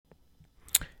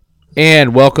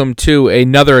And welcome to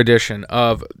another edition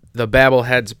of the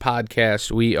Babbleheads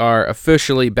podcast. We are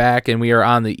officially back and we are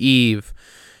on the eve.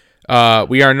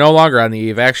 We are no longer on the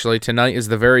eve. Actually, tonight is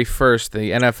the very first,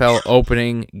 the NFL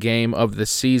opening game of the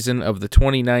season of the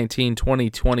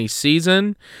 2019-2020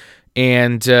 season.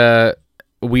 And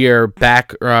we are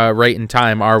back right in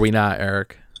time, are we not,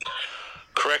 Eric?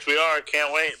 Correct, we are.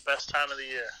 Can't wait. Best time of the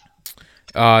year.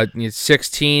 It's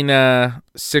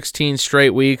 16 straight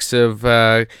weeks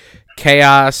of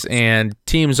chaos and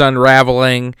teams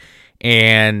unraveling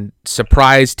and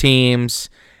surprise teams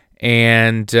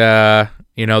and the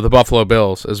Buffalo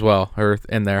Bills as well are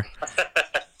in there.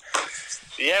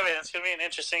 Yeah, man, it's gonna be an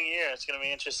interesting year. It's gonna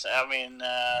be interesting. I mean,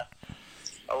 a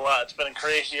lot. It's been a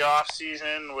crazy off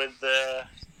season with the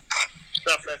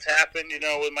stuff that's happened. You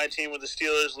know, with my team, with the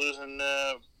Steelers losing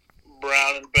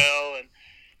Brown and Bell and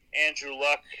Andrew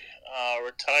Luck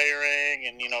retiring,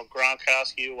 and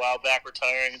Gronkowski a while back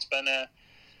retiring. It's been an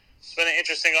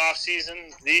interesting off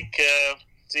season.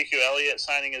 Ezekiel Elliott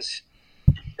signing his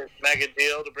mega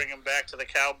deal to bring him back to the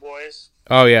Cowboys.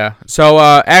 Oh yeah. So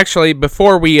actually,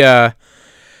 before we dive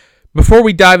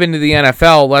into the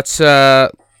NFL,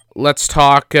 let's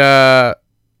talk. The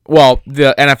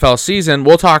NFL season.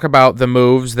 We'll talk about the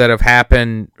moves that have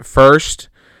happened first.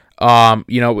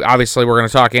 Obviously we're going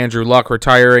to talk Andrew Luck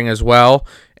retiring as well.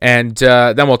 And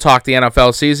then we'll talk the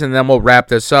NFL season. And then we'll wrap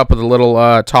this up with a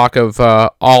little talk of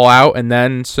All Out and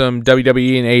then some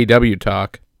WWE and AEW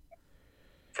talk.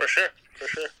 For sure.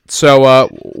 So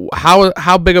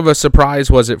how big of a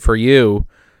surprise was it for you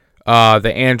that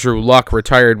Andrew Luck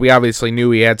retired? We obviously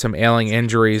knew he had some ailing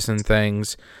injuries and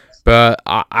things. But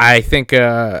I think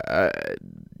I'd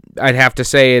have to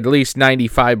say at least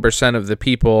 95% of the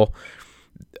people,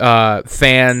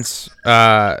 fans,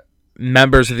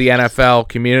 members of the NFL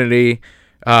community,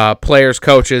 players,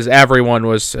 coaches, everyone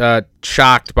was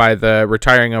shocked by the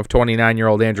retiring of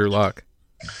 29-year-old Andrew Luck.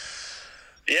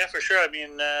 Yeah, for sure. I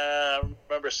mean, I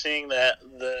remember seeing the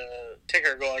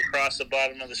ticker going across the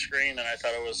bottom of the screen, and I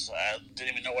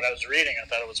didn't even know what I was reading. I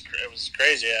thought it was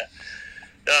crazy.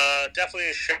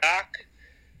 Definitely a shock.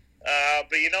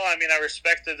 But I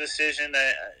respect the decision.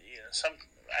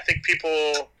 I think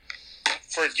people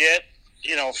forget,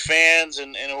 fans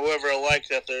and whoever alike,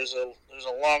 that there's a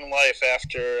long life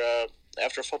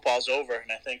after football's over,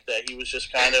 and I think that he was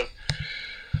just kind of,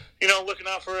 looking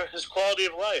out for his quality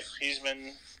of life. He's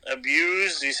been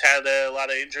abused. He's had a lot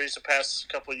of injuries the past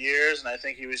couple of years, and I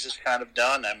think he was just kind of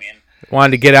done. I mean,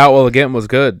 wanted to get out while the getting was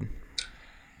good.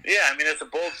 Yeah, I mean, it's a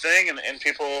bold thing, and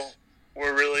people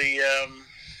were really a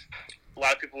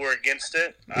lot of people were against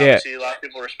it. Obviously, a lot of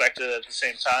people respected it at the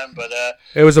same time, but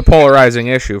it was a polarizing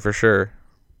issue for sure.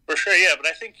 For sure, yeah. But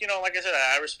I think, like I said,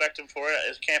 I respect him for it.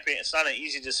 It's not an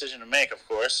easy decision to make, of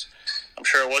course. I'm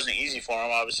sure it wasn't easy for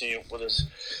him, obviously, with his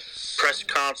press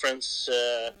conference,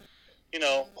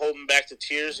 holding back the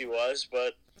tears he was.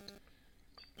 But,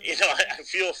 I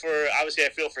feel for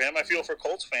him. I feel for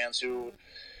Colts fans who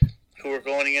were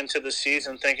going into the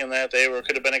season thinking that they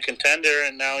could have been a contender,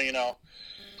 and now,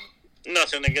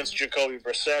 nothing against Jacoby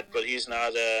Brissett, but he's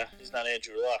not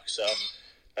Andrew Luck. So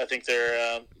I think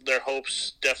their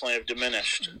hopes definitely have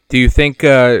diminished. Do you think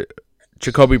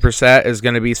Jacoby Brissett is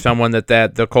going to be someone that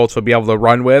the Colts will be able to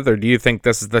run with, or do you think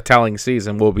this is the telling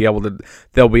season? They'll be able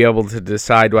to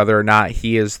decide whether or not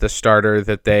he is the starter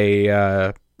that they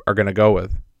are going to go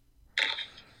with?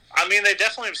 I mean, they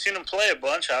definitely have seen him play a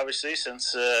bunch, obviously,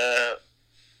 since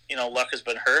Luck has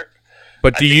been hurt.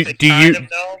 But do you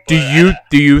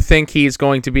think he's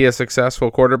going to be a successful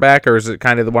quarterback, or is it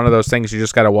kind of one of those things you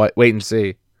just got to wait and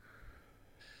see?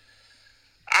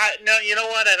 No, you know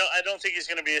what? I don't think he's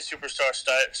going to be a superstar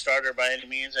starter by any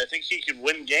means. I think he could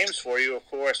win games for you, of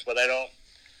course, but I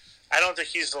don't think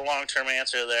he's the long-term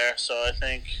answer there. So I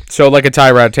think like a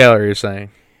Tyrod Taylor, you're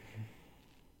saying.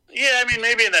 Yeah, I mean,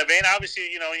 maybe in that vein. Obviously,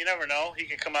 you never know. He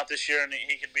could come out this year and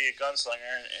he could be a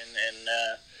gunslinger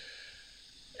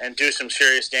and do some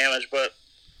serious damage. But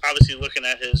obviously, looking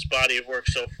at his body of work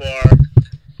so far,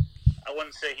 I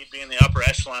wouldn't say he'd be in the upper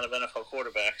echelon of NFL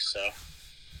quarterbacks. So,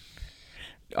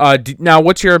 now,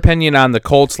 what's your opinion on the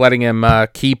Colts letting him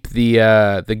keep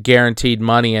the guaranteed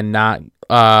money and not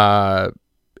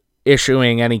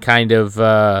issuing any kind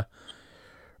of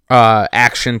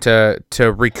action to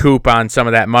recoup on some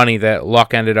of that money that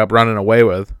Luck ended up running away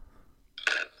with?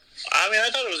 I mean, I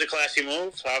thought it was a classy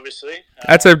move, obviously.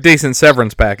 That's a decent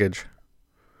severance package.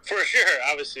 For sure.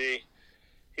 Obviously,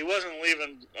 he wasn't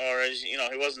leaving, or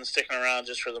he wasn't sticking around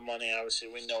just for the money. Obviously,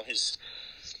 we know he's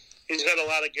got a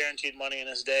lot of guaranteed money in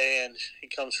his day, and he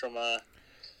comes from a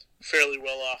fairly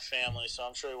well-off family, so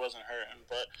I'm sure he wasn't hurting.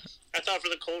 But I thought for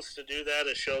the Colts to do that,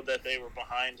 it showed that they were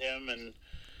behind him, and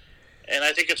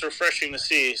I think it's refreshing to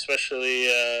see, especially.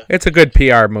 It's a good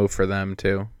PR move for them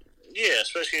too. Yeah,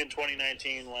 especially in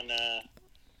 2019 when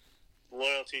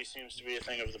loyalty seems to be a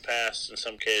thing of the past in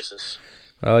some cases.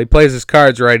 Well, he plays his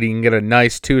cards right. He can get a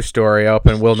nice 2-story up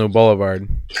in Wilnew Boulevard.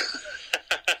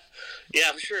 Yeah,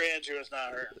 I'm sure Andrew is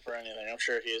not hurting for anything. I'm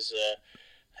sure he's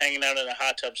hanging out in a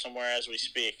hot tub somewhere as we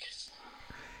speak.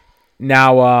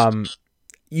 Now,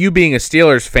 you being a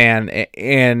Steelers fan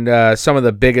and some of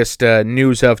the biggest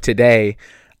news of today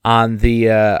on the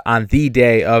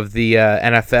day of the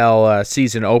NFL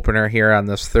season opener here on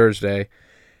this Thursday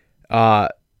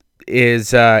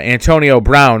is Antonio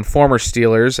Brown, former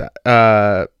Steelers,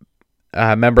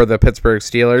 member of the Pittsburgh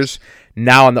Steelers,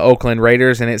 now on the Oakland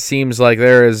Raiders, and it seems like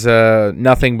there is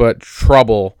nothing but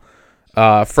trouble.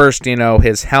 First,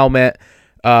 his helmet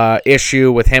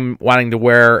issue with him wanting to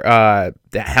wear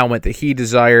the helmet that he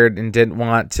desired and didn't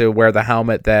want to wear the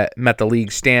helmet that met the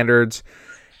league standards,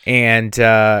 and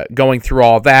going through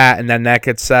all that, and then that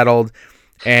gets settled.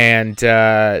 And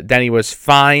then he was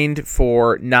fined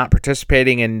for not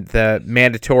participating in the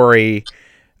mandatory.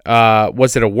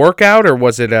 Was it a workout or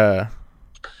was it a?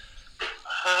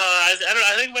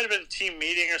 I think it might have been a team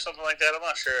meeting or something like that. I'm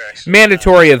not sure actually.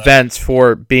 Mandatory events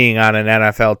for being on an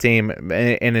NFL team, and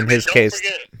in his case,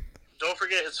 don't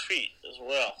forget his feet as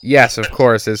well. Yes, of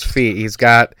course, his feet. He's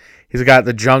got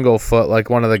the jungle foot like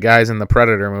one of the guys in the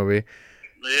Predator movie.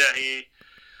 Yeah, he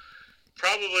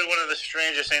probably one of the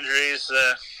strangest injuries.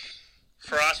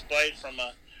 Frostbite from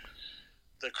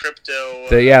the crypto.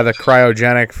 The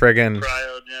cryogenic friggin'.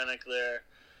 Cryogenic there,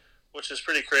 which is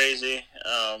pretty crazy.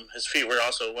 His feet were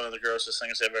also one of the grossest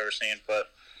things I've ever seen. But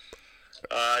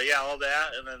all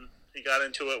that, and then he got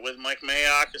into it with Mike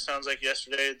Mayock. It sounds like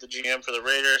yesterday, the GM for the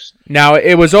Raiders. Now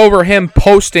it was over him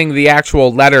posting the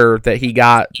actual letter that he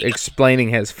got explaining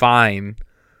his fine.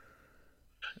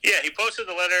 Yeah, he posted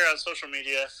the letter on social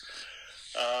media,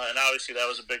 and obviously that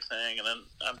was a big thing. And then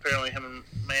apparently him and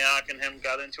Mayock and him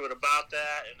got into it about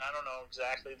that, and I don't know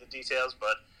exactly the details,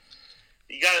 but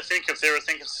you got to think if they were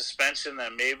thinking suspension,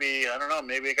 that maybe, I don't know,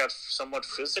 maybe it got somewhat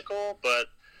physical, but...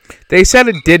 They said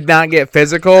it did not get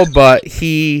physical, but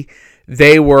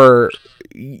they were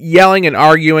yelling and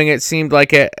arguing. It seemed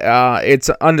like it's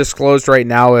undisclosed right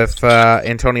now if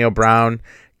Antonio Brown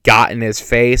got in his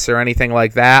face or anything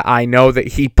like that. I know that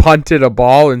he punted a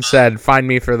ball and said, "Find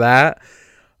me for that,"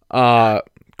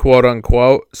 quote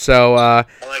unquote. So I like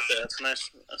that. That's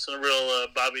nice. That's a real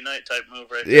Bobby Knight type move,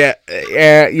 right? Yeah,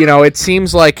 it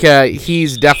seems like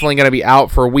he's definitely going to be out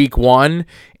for Week 1.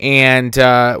 And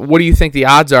what do you think the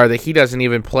odds are that he doesn't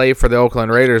even play for the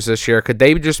Oakland Raiders this year? Could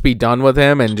they just be done with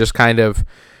him and just kind of?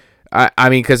 I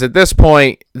mean, because at this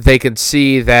point they could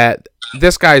see that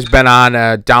this guy's been on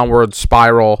a downward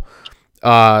spiral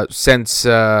since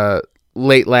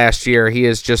late last year. He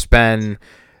has just been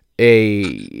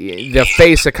the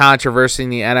face of controversy in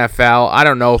the NFL. I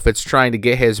don't know if it's trying to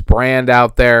get his brand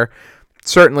out there.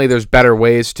 Certainly there's better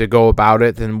ways to go about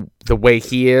it than the way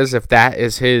he is, if that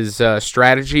is his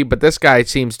strategy. But this guy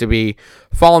seems to be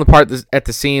falling apart at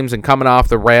the seams and coming off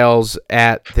the rails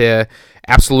at the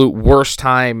absolute worst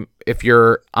time if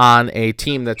you're on a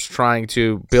team that's trying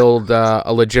to build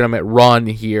a legitimate run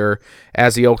here,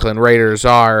 as the Oakland Raiders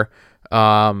are.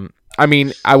 I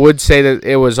mean, I would say that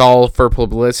it was all for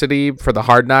publicity for the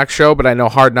Hard Knocks show, but I know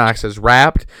Hard Knocks is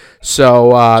wrapped,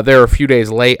 so they're a few days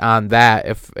late on that,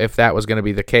 if that was going to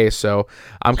be the case. So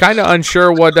I'm kind of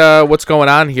unsure what's going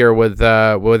on here with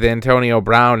Antonio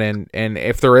Brown, and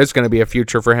if there is going to be a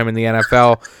future for him in the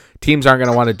NFL. Teams aren't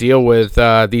going to want to deal with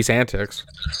these antics.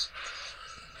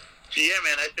 Yeah,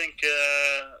 man, I think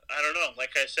I don't know.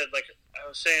 Like I said, like I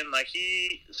was saying, like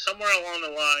he somewhere along the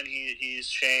line he's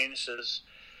changed.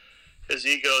 His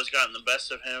ego has gotten the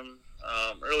best of him.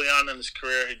 Early on in his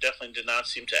career, he definitely did not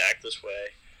seem to act this way.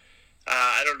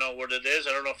 I don't know what it is.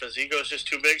 I don't know if his ego is just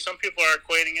too big. Some people are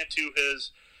equating it to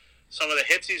some of the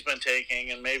hits he's been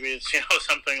taking, and maybe it's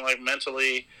something like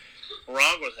mentally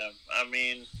wrong with him. I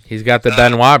mean, he's got the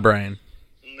Benoit brain.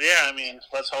 Yeah, I mean,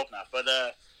 let's hope not. But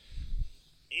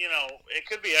it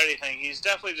could be anything. He's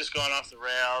definitely just going off the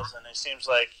rails, and it seems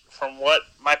like, from what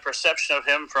my perception of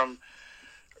him from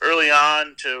early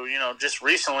on to just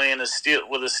recently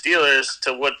with the Steelers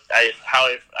to how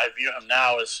I view him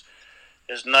now is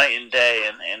night and day,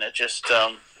 and it just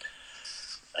I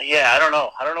don't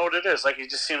know what it is. Like, he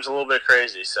just seems a little bit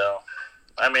crazy. So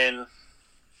I mean,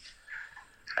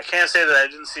 I can't say that I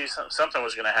didn't see something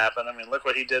was going to happen. I mean, look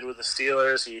what he did with the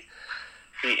Steelers. He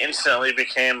he instantly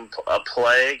became a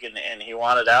plague, and he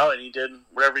wanted out, and he did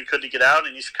whatever he could to get out,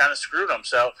 and he's kind of screwed him.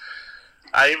 So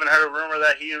I even heard a rumor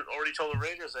that he already told the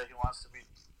Raiders that he wants to be,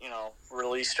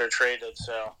 released or traded.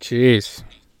 So Jeez.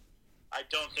 I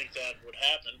don't think that would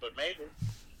happen, but maybe.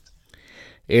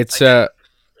 It's yeah,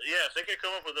 if they could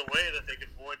come up with a way that they could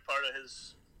void part of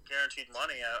his guaranteed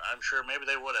money, I'm sure maybe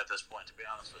they would at this point, to be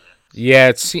honest with you. Yeah,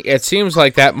 it seems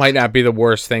like that might not be the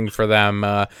worst thing for them.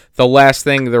 The last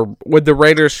thing, with the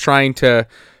Raiders trying to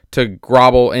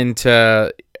grovel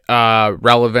into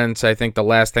relevance, I think the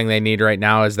last thing they need right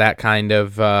now is that kind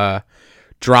of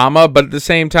drama. But at the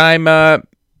same time,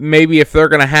 maybe if they're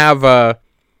gonna have a,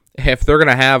 I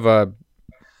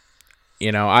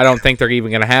don't think they're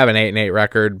even gonna have an 8-8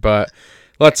 record. But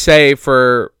let's say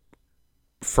for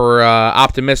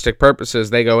optimistic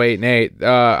purposes, they go 8-8.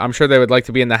 I'm sure they would like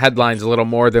to be in the headlines a little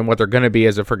more than what they're going to be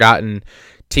as a forgotten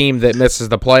team that misses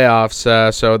the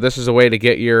playoffs. So this is a way to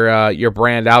get your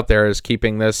brand out there, is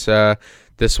keeping this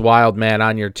wild man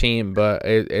on your team. But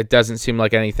it doesn't seem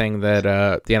like anything that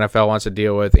the NFL wants to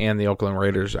deal with, and the Oakland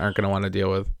Raiders aren't going to want to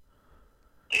deal with.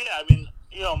 Yeah, I mean,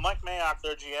 Mike Mayock,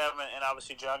 their GM, and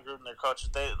obviously John Gruden, their coach,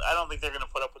 I don't think they're going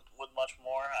to put up with much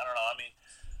more. I don't know. I mean,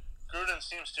 Gruden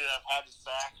seems to have had his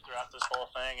back throughout this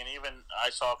whole thing, and even I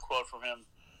saw a quote from him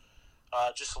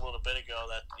just a little bit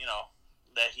ago that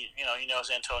that he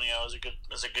knows Antonio is a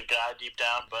good guy deep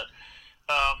down. But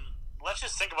let's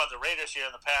just think about the Raiders here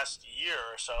in the past year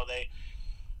or so. They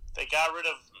got rid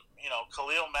of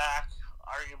Khalil Mack,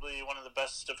 arguably one of the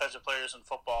best defensive players in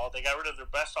football. They got rid of their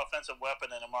best offensive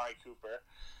weapon in Amari Cooper.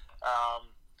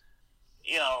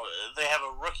 They have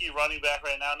a rookie running back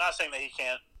right now. Not saying that he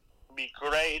can't be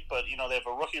great, but they have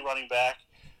a rookie running back.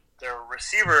 Their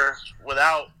receivers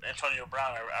without Antonio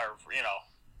Brown are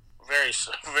very,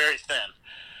 very thin.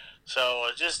 So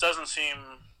it just doesn't seem,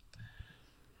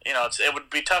 it would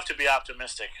be tough to be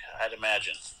optimistic, I'd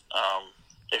imagine,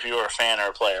 if you were a fan or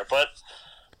a player. But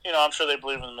I'm sure they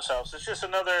believe in themselves. It's just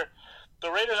the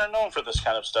Raiders are known for this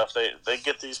kind of stuff. They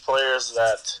get these players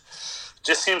that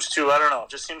just seems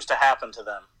to happen to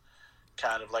them.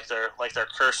 Kind of like they're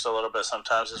cursed a little bit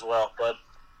sometimes as well, but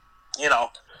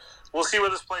we'll see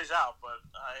where this plays out. But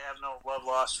I have no love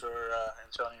lost for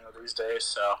Antonio these days,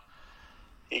 so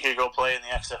he could go play in the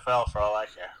XFL for all I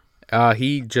care.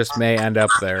 He just may end up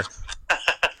there.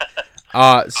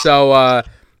 So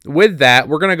with that,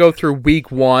 we're gonna go through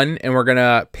week 1 and we're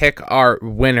gonna pick our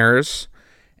winners.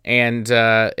 And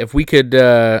if we could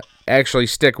actually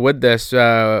stick with this.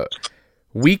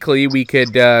 Weekly, we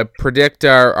could predict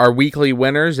our weekly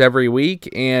winners every week,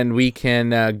 and we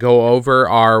can go over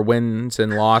our wins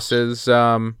and losses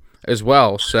as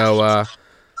well. So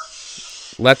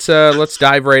let's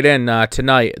dive right in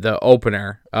tonight. The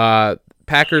opener,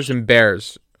 Packers and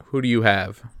Bears. Who do you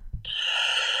have?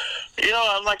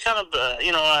 I'm like kind of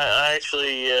I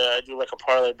actually do like a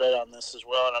parlay bet on this as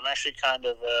well, and I'm actually kind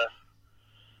of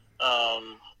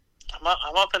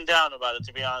I'm up and down about it,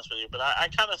 to be honest with you, but I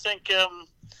kind of think the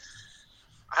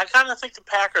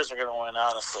Packers are going to win.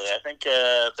 Honestly, I think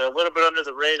they're a little bit under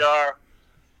the radar.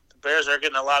 The Bears are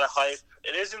getting a lot of hype.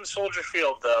 It is in Soldier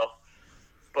Field, though,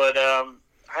 but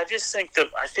I just think the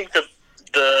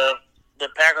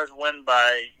Packers win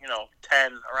by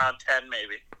 10, around 10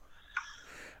 maybe.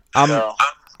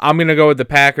 I'm going to go with the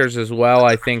Packers as well.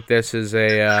 I think this is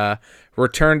a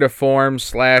return to form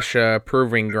 /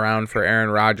 proving ground for Aaron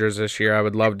Rodgers this year. I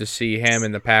would love to see him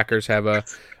and the Packers have a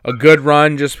good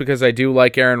run, just because I do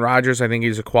like Aaron Rodgers. I think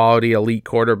he's a quality elite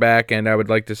quarterback, and I would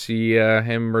like to see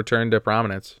him return to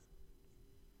prominence.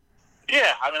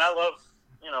 Yeah, I mean,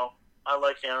 I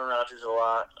like Aaron Rodgers a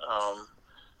lot.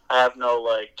 I have no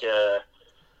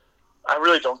I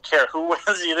really don't care who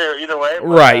wins either way. But,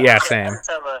 right? Yeah, same.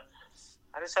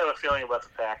 I just have a feeling about the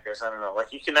Packers. I don't know.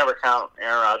 You can never count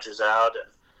Aaron Rodgers out,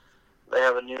 and they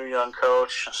have a new young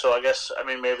coach. So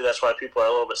maybe that's why people are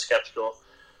a little bit skeptical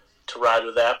to ride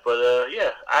with that. But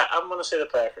I'm going to say the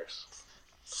Packers.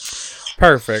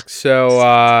 Perfect. So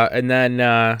and then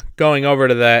going over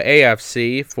to the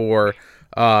AFC for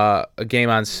a game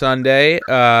on Sunday,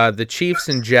 the Chiefs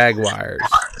and Jaguars.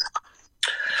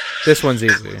 This one's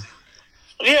easy.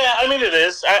 Yeah, I mean it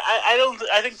is.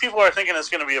 I think people are thinking it's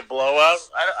going to be a blowout.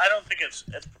 I don't think it's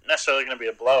necessarily going to be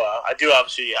a blowout. I do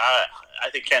obviously. I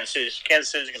think Kansas City's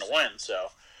going to win.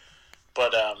 So,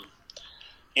 but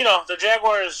the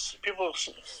Jaguars. People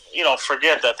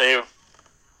forget that they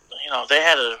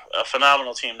had a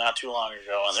phenomenal team not too long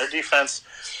ago, and their defense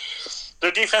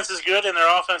is good, and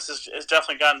their offense has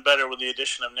definitely gotten better with the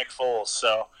addition of Nick Foles.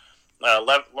 So.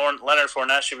 Leonard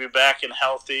Fournette should be back and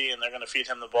healthy, and they're going to feed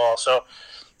him the ball. So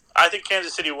I think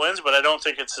Kansas City wins, but I don't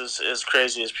think it's as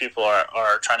crazy as people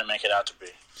are trying to make it out to be.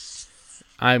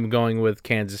 I'm going with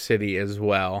Kansas City as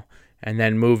well. And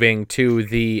then moving to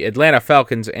the Atlanta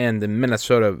Falcons and the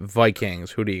Minnesota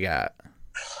Vikings. Who do you got?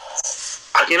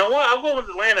 You know what? I'll go with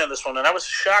Atlanta in this one. And I was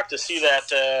shocked to see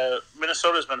that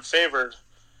Minnesota's been favored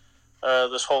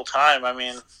this whole time. I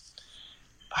mean,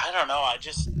 I don't know.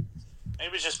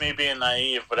 Maybe it's just me being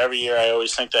naive, but every year I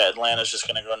always think that Atlanta's just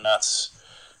going to go nuts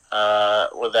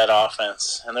with that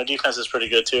offense. And their defense is pretty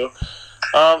good, too.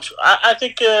 I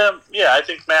think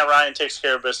Matt Ryan takes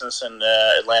care of business, and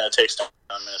Atlanta takes down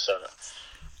Minnesota.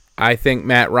 I think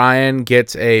Matt Ryan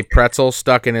gets a pretzel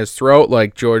stuck in his throat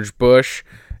like George Bush,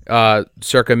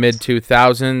 circa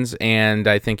mid-2000s, and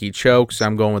I think he chokes.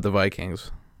 I'm going with the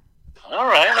Vikings. All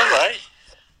right.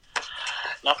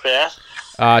 Not bad.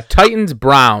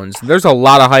 Titans-Browns. There's a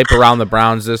lot of hype around the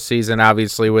Browns this season,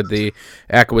 obviously, with the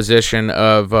acquisition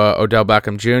of Odell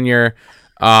Beckham Jr.,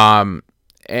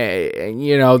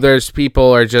 there's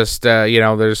people are just, a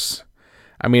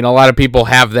lot of people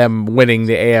have them winning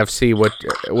the AFC,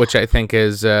 which I think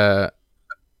is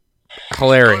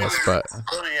hilarious. But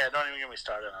don't even get me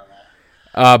started on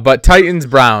that. But Titans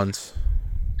Browns.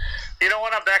 You know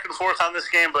what? I'm back and forth on this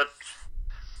game, but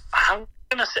I'm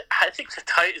gonna say I think the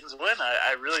Titans win.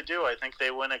 I really do. I think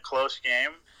they win a close game.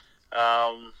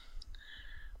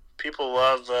 People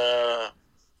are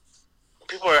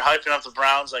hyping up the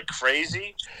Browns like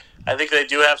crazy. I think they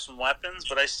do have some weapons,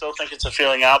 but I still think it's a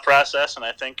feeling out process, and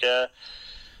I think the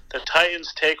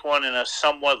Titans take one in a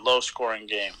somewhat low-scoring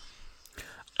game.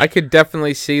 I could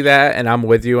definitely see that, and I'm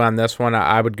with you on this one.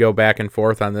 I would go back and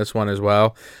forth on this one as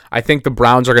well. I think the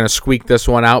Browns are going to squeak this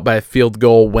one out by a field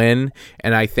goal win,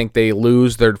 and I think they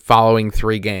lose their following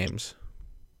 3 games.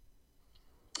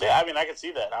 Yeah, I can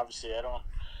see that. Obviously,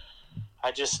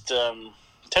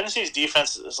 Tennessee's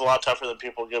defense is a lot tougher than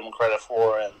people give them credit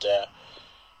for, and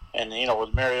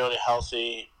with Mariota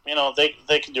healthy,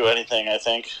 they can do anything. I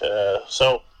think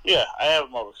so. Yeah, I have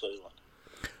them over Cleveland.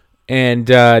 And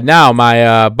now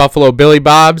my Buffalo Billy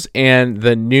Bobs and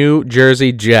the New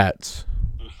Jersey Jets.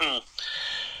 Mm-hmm.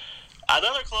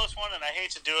 Another close one, and I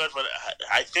hate to do it, but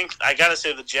I think I gotta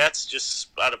say the Jets just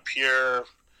out of pure.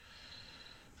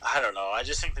 I don't know. I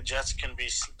just think the Jets are going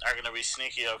to be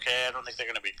sneaky okay. I don't think they're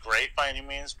going to be great by any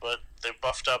means, but they've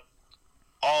buffed up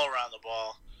all around the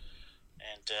ball.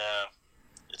 And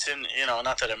it's in,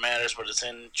 not that it matters, but it's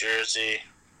in Jersey.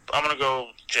 I'm going to go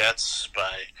Jets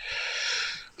by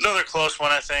another close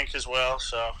one, I think, as well.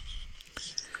 So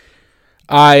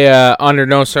I, under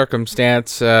no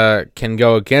circumstance, can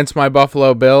go against my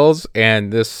Buffalo Bills,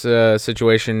 and this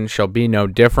situation shall be no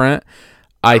different.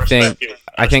 I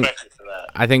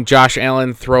think Josh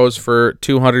Allen throws for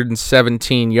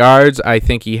 217 yards. I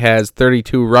think he has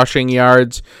 32 rushing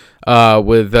yards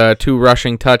with 2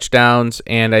 rushing touchdowns,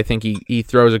 and I think he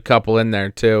throws a couple in there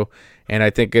too. And I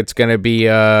think it's going to be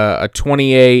a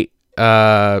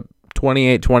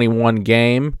 28-21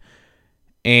 game,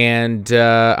 and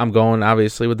I'm going,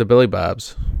 obviously, with the Billy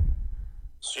Bobs.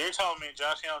 So you're telling me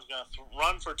Josh Allen's going to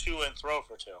run for 2 and throw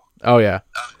for 2? Oh, yeah.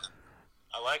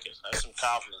 I like it. That's some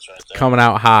confidence right there. Coming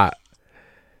out hot.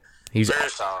 He's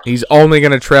only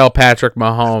going to trail Patrick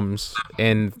Mahomes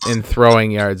in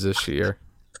throwing yards this year.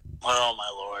 Oh, my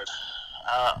Lord.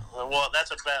 Well,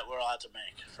 that's a bet we'll have to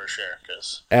make for sure.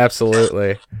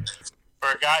 Absolutely.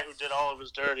 For a guy who did all of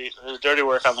his dirty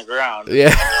work on the ground.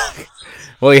 Yeah.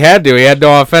 Well, he had to. He had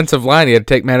no offensive line. He had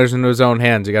to take matters into his own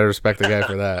hands. You got to respect the guy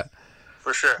for that.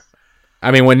 For sure.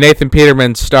 I mean, when Nathan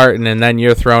Peterman's starting and then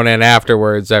you're thrown in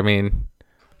afterwards,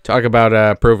 talk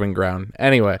about proving ground.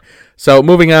 Anyway, so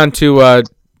moving on to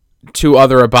 2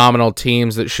 other abominable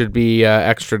teams that should be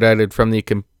extradited from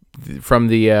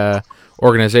the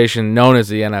organization known as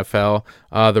the NFL,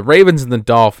 the Ravens and the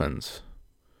Dolphins.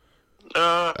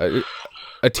 A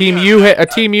team you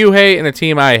hate and a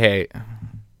team I hate.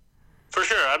 For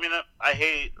sure. I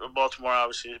hate Baltimore,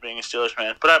 obviously, being a Steelers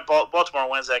fan, but Baltimore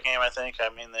wins that game. I think.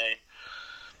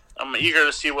 I'm eager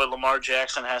to see what Lamar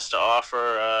Jackson has to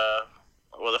offer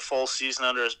with a full season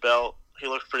under his belt. He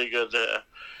looked pretty good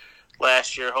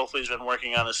last year. Hopefully, he's been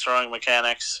working on his throwing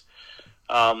mechanics.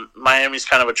 Miami's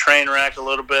kind of a train wreck a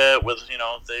little bit.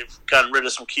 They've gotten rid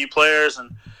of some key players,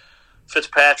 and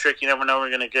Fitzpatrick, you never know what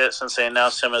you're going to get since they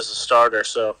announced him as a starter.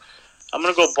 So I'm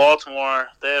going to go Baltimore.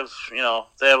 They have a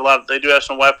lot. They do have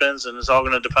some weapons, and it's all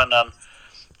going to depend on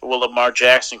what Lamar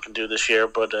Jackson can do this year.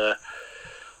 But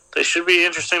they should be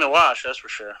interesting to watch. That's for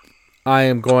sure. I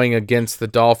am going against the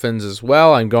Dolphins as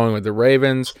well. I'm going with the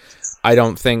Ravens. I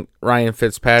don't think Ryan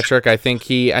Fitzpatrick. I think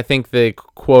the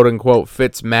quote unquote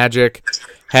Fitz magic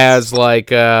has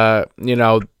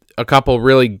a couple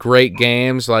really great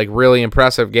games, like really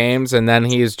impressive games, and then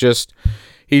he just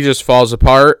falls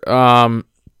apart.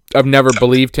 I've never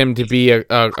believed him to be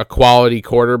a quality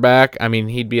quarterback. I mean,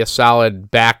 he'd be a solid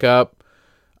backup.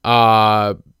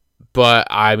 But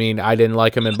I mean, I didn't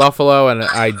like him in Buffalo, and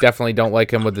I definitely don't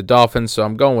like him with the Dolphins, so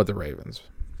I'm going with the Ravens.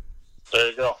 There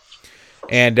you go.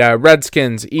 And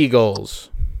Redskins, Eagles.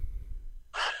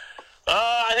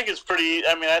 I think it's pretty.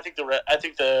 I mean, I think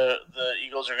the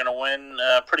Eagles are going to win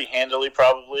pretty handily.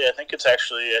 Probably. I think it's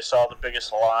actually. I saw the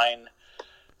biggest line,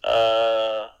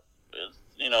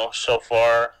 so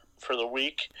far for the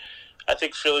week. I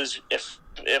think Phillies. If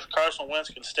Carson Wentz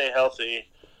can stay healthy,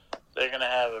 they're going to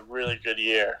have a really good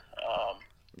year.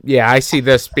 Yeah, I see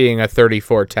this being a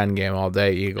 34-10 game all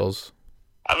day, Eagles.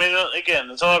 I mean, again,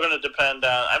 it's all going to depend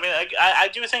on. I mean, I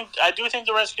do think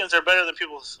the Redskins are better than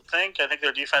people think. I think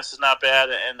their defense is not bad,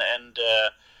 and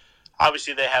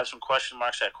obviously they have some question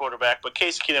marks at quarterback. But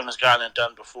Case Keenum has gotten it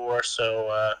done before,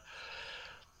 so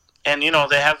and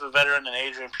they have a veteran in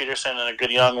Adrian Peterson and a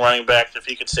good young running back. If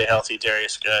he could stay healthy,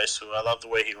 Darius Guice, who I love the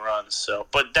way he runs. So,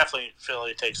 but definitely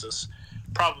Philly takes this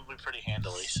probably pretty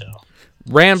handily. So,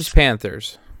 Rams,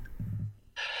 Panthers.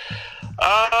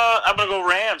 I'm gonna go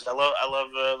Rams. I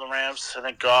love the Rams. I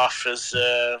think Goff is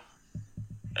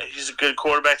he's a good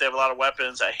quarterback. They have a lot of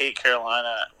weapons. I hate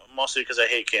Carolina mostly because I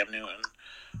hate Cam Newton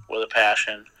with a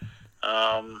passion.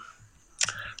 I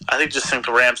think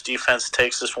the Rams defense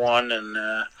takes this one, and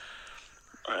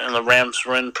the Rams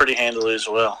win pretty handily as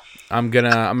well. I'm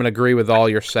gonna agree with all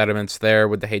your sentiments there,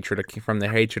 with the hatred of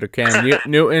Cam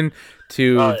Newton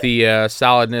to the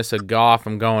solidness of Goff.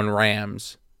 I'm going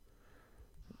Rams.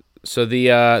 So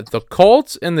the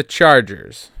Colts and the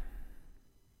Chargers.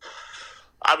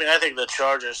 I mean, I think the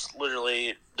Chargers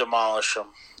literally demolish them.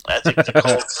 I think the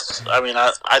Colts. I mean,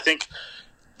 I think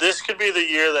this could be the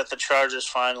year that the Chargers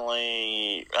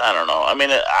finally. I don't know. I mean,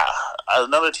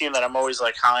 another team that I'm always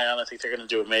like high on. I think they're going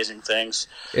to do amazing things.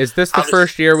 Is this the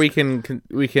first year we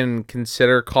can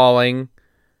consider calling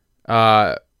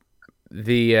the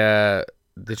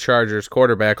Chargers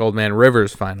quarterback Old Man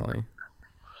Rivers finally?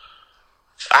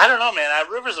 I don't know, man.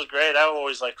 Rivers is great. I've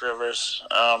always liked Rivers.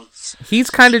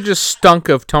 He's kind of just stunk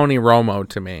of Tony Romo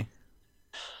to me.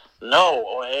 No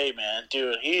way, man.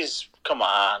 Dude, come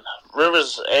on.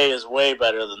 Rivers, is way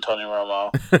better than Tony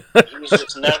Romo. He's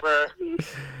just never...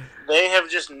 They have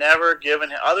just never given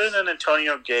him... Other than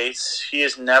Antonio Gates, he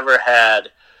has never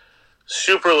had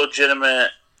super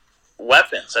legitimate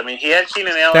weapons. I mean, he had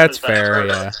Keenan Allen. That's fair,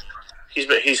 yeah.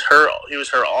 He's hurt. He was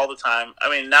hurt all the time. I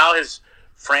mean, now his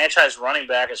franchise running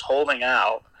back is holding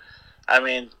out. I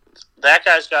mean, that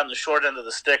guy's gotten the short end of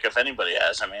the stick if anybody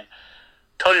has. I mean,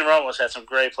 Tony Romo's had some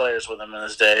great players with him in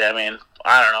his day. I mean,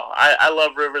 I don't know. I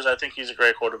love Rivers. I think he's a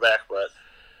great quarterback,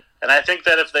 and I think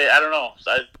that if they, I don't know,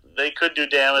 they could do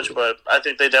damage, but I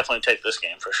think they definitely take this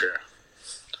game for sure.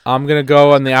 I'm going to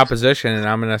go on the opposition, and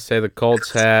I'm going to say the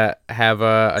Colts have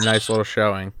a nice little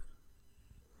showing.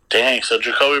 Dang, so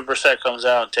Jacoby Brissett comes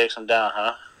out and takes him down,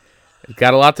 huh? He's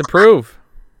got a lot to prove.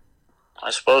 I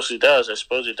suppose he does.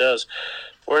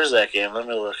 Where's that game? Let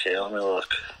me look here.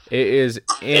 It is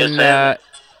in...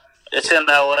 It's in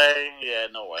L.A.? Yeah,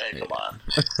 no way. Come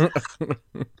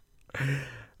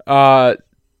on.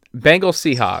 Bengals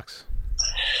Seahawks.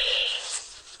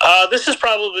 This is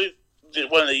probably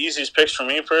one of the easiest picks for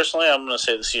me personally. I'm going to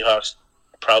say the Seahawks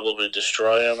probably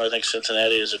destroy them. I think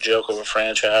Cincinnati is a joke of a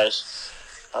franchise.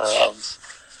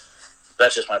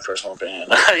 That's just my personal opinion.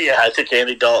 Yeah, I think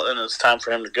Andy Dalton, it's time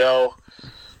for him to go.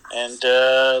 And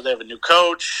they have a new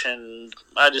coach, and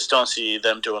I just don't see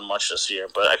them doing much this year.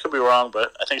 But I could be wrong,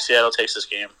 but I think Seattle takes this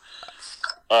game.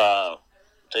 I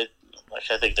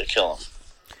think they kill them.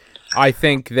 I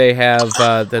think they have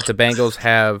that the Bengals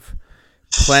have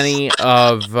plenty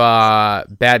of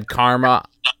bad karma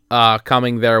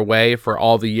coming their way for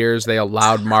all the years they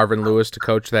allowed Marvin Lewis to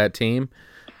coach that team.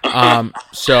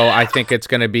 So I think it's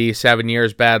going to be 7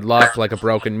 years bad luck, like a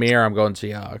broken mirror. I'm going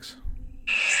Seahawks.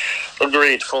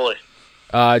 Agreed, fully.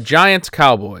 Giants,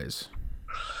 Cowboys.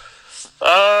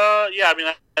 Yeah, I mean,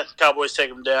 I think the Cowboys take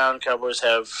them down. Cowboys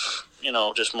have,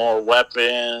 just more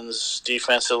weapons.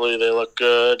 Defensively, they look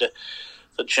good.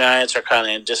 The Giants are kind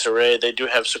of in disarray. They do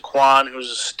have Saquon, who's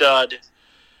a stud.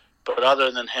 But other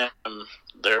than him,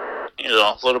 they're,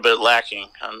 a little bit lacking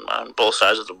on both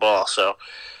sides of the ball. So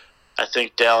I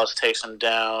think Dallas takes them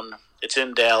down. It's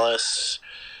in Dallas.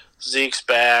 Zeke's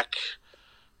back.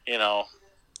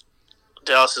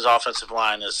 Dallas's offensive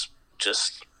line is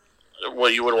just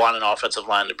what you would want an offensive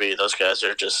line to be. Those guys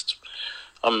are just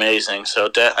amazing. So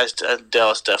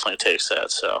Dallas definitely takes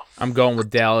that. So I'm going with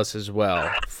Dallas as well.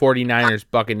 49ers,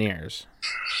 Buccaneers.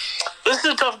 This This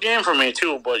is a tough game for me,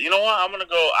 too, but you know what? I'm going to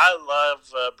go. I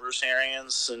love Bruce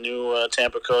Arians, the new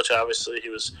Tampa coach. Obviously, he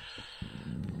was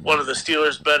one of the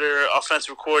Steelers' better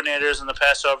offensive coordinators in the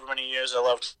past however many years. I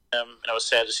loved him, and I was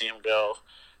sad to see him go.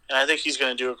 And I think he's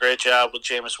going to do a great job with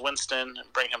Jameis Winston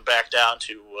and bring him back down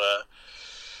to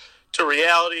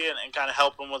reality and kind of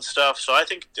help him with stuff. So I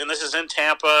think, and this is in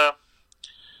Tampa,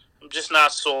 I'm just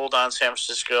not sold on San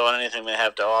Francisco and anything they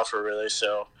have to offer, really.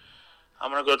 So I'm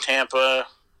going to go Tampa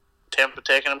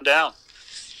taking them down.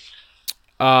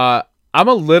 I'm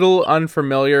a little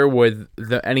unfamiliar with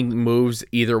any moves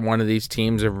either one of these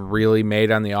teams have really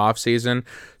made on the offseason.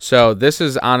 So this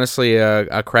is honestly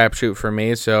a crapshoot for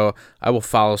me. So I will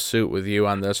follow suit with you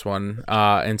on this one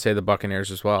and say the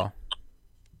Buccaneers as well.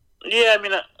 Yeah, I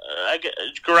mean,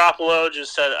 Garoppolo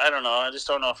just said, I don't know. I just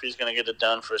don't know if he's going to get it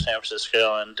done for San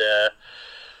Francisco. And,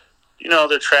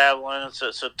 they're traveling.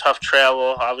 It's a tough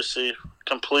travel. Obviously,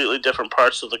 completely different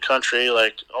parts of the country,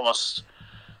 like almost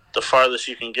the farthest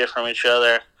you can get from each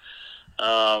other.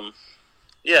 I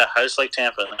just like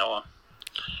Tampa in that one.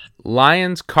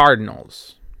 Lions,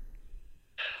 Cardinals.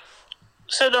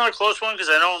 It's another close one because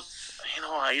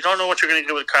you don't know what you're going to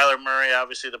do with Kyler Murray.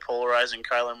 Obviously, the polarizing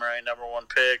Kyler Murray #1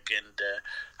 pick and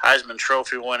Heisman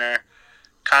Trophy winner.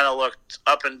 Kind of looked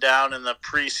up and down in the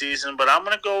preseason, but I'm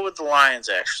going to go with the Lions,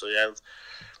 actually.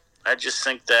 I just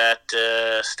think that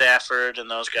Stafford and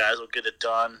those guys will get it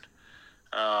done.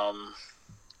 I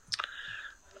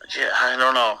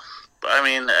don't know. I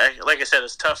mean, like I said,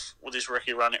 it's tough with these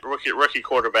rookie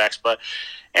quarterbacks.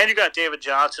 And you got David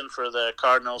Johnson for the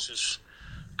Cardinals, who's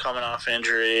coming off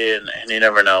injury, and you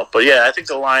never know. But yeah, I think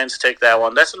the Lions take that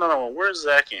one. That's another one. Where's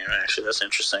that game? Actually, that's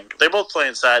interesting. They both play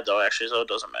inside though, actually, so it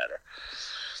doesn't matter.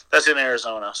 That's in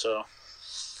Arizona, so.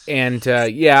 And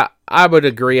I would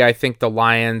agree. I think the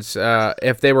Lions,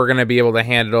 if they were going to be able to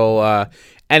handle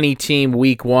any team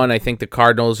week one, I think the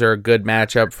Cardinals are a good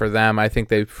matchup for them. I think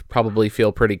they probably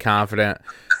feel pretty confident.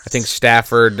 I think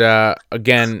Stafford,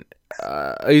 again,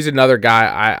 he's another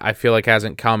guy I feel like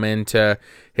hasn't come into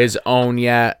his own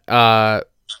yet,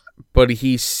 but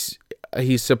he's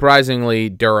surprisingly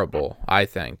durable, I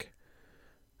think.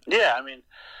 Yeah, I mean,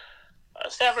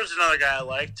 Stafford's another guy I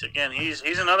liked. Again, he's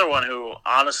another one who,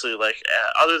 honestly,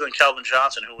 other than Calvin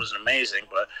Johnson, who was amazing,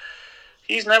 but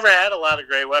he's never had a lot of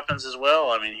great weapons as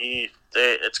well. I mean,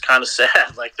 it's kind of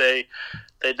sad. They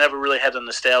never really had an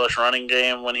established running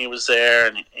game when he was there,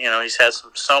 and he's had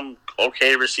some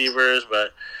okay receivers,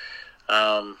 but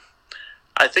I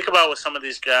think about what some of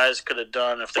these guys could have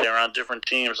done if they were on different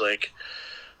teams. Like,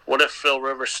 what if Phil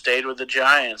Rivers stayed with the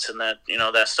Giants and that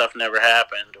that stuff never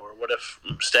happened? Or what if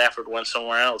Stafford went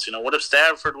somewhere else? What if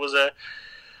Stafford was on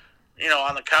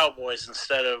the Cowboys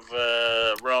instead of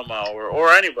Romo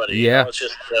or anybody? Yeah. It's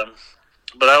just,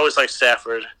 but I always like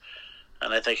Stafford,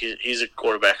 and I think he's a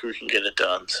quarterback who can get it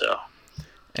done. So.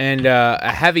 And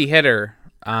a heavy hitter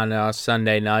on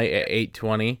Sunday night at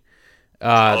 8:20.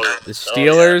 The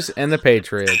Steelers and the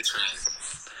Patriots.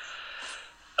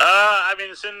 I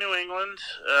mean, it's in New England.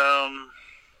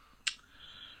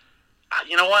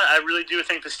 You know what? I really do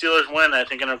think the Steelers win. I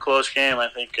think in a close game. I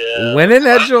think winning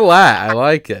at Gillette. I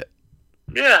like it.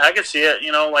 Yeah, I can see it.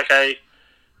 The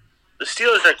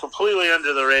Steelers are completely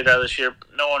under the radar this year.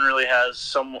 No one really has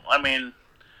some. I mean,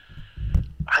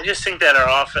 I just think that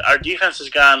our defense has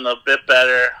gotten a bit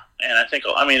better, and I think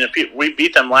we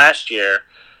beat them last year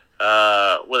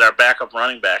with our backup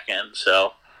running back in.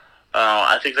 So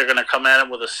I think they're going to come at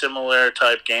it with a similar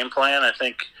type game plan. I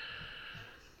think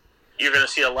you're going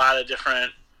to see a lot of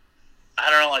different. I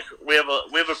don't know. We have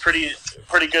a pretty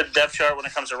good depth chart when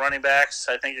it comes to running backs.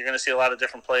 I think you're going to see a lot of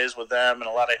different plays with them and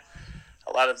a lot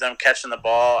of them catching the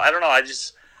ball. I don't know. I'm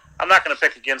not going to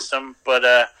pick against them, but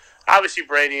obviously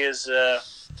Brady is the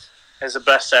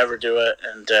best to ever do it,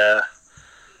 and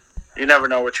you never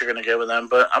know what you're going to get with them.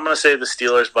 But I'm going to say the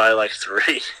Steelers by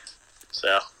 3.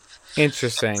 So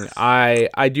interesting.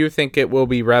 I do think it will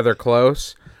be rather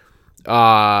close.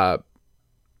 But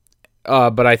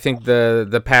I think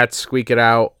the Pats squeak it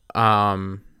out. I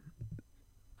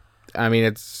mean,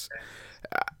 it's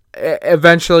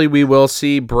eventually we will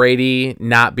see Brady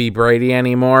not be Brady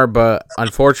anymore, but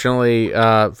unfortunately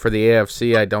for the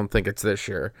AFC, I don't think it's this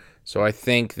year. So I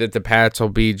think that the Pats will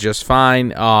be just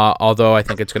fine, although I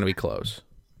think it's going to be close.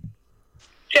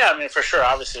 Yeah, I mean, for sure.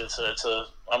 Obviously,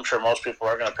 I'm sure most people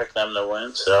are going to pick them to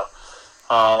win. So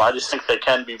I just think they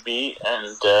can be beat,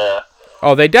 and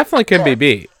they definitely can be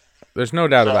beat. There's no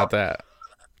doubt about that.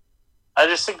 I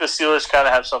just think the Steelers kind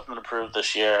of have something to prove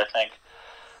this year. I think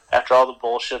after all the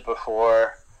bullshit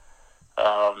before,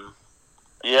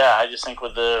 I just think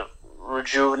with the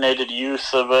rejuvenated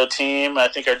youth of a team, I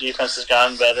think our defense has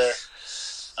gotten better.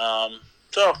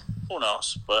 So who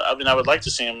knows? But I mean, I would like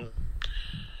to see him.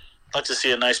 Like to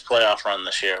see a nice playoff run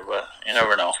this year, but you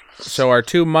never know. So our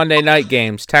 2 Monday night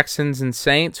games, Texans and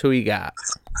Saints. Who you got?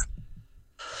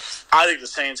 I think the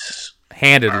Saints are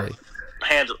Handedly.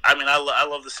 handled. I mean, I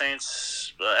love the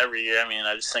Saints every year. I mean,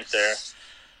 I just think they're.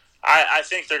 I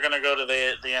think they're going to go to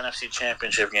the NFC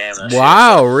Championship game this year.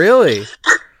 Wow, really?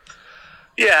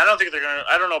 Yeah, I don't think they're going to.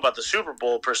 I don't know about the Super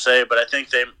Bowl per se, but I think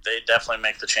they definitely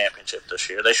make the championship this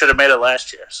year. They should have made it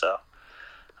last year. So.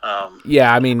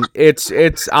 Yeah, I mean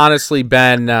it's honestly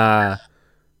been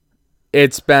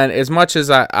it's been as much as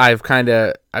I've kind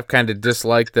of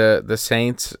disliked the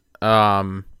Saints.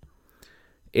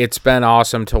 It's been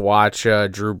awesome to watch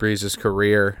Drew Brees'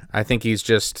 career. I think he's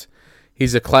a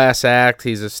class act.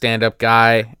 He's a stand-up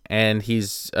guy, and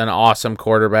he's an awesome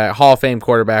quarterback, Hall of Fame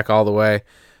quarterback all the way.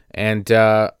 And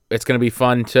it's going to be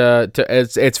fun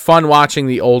it's fun watching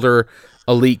the older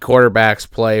elite quarterbacks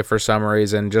play for some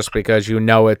reason, just because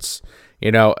it's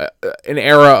an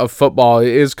era of football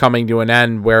is coming to an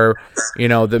end where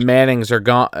the Mannings are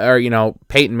gone, or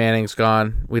Peyton Manning's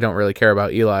gone. We don't really care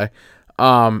about Eli.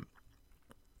 And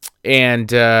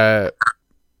the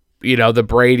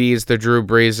Brady's, the Drew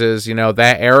Breeses,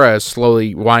 that era is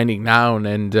slowly winding down,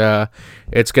 and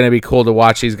it's going to be cool to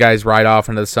watch these guys ride off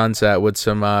into the sunset with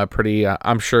some pretty,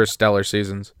 I'm sure, stellar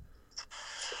seasons.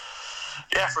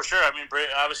 Yeah, for sure. I mean,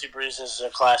 obviously Breeze is a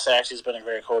class act. He's been a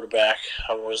great quarterback.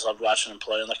 I've always loved watching him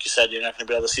play. And like you said, you're not going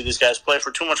to be able to see these guys play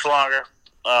for too much longer.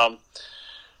 I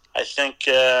think,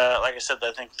 like I said,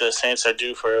 I think the Saints are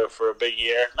due for a big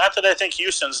year. Not that I think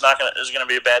Houston's is going to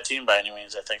be a bad team by any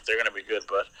means. I think they're going to be good,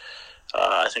 but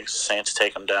I think the Saints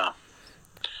take them down.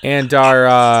 And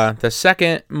our the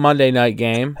second Monday night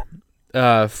game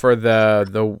for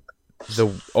the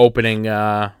opening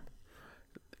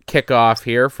kickoff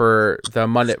here for the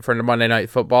Monday Night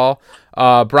Football,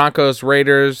 Broncos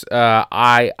Raiders.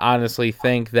 I honestly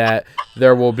think that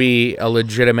there will be a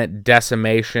legitimate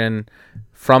decimation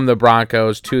from the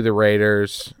Broncos to the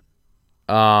Raiders.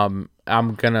 I'm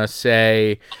gonna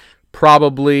say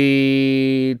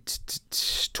probably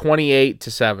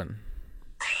 28-7.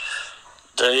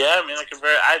 Yeah, I mean,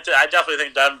 I definitely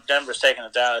think Denver's taking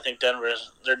it down. I think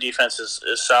their defense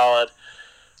is solid.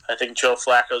 I think Joe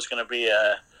Flacco is going to be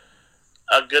a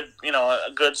good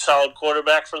solid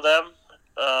quarterback for them,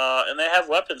 and they have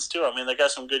weapons too. I mean, they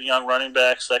got some good young running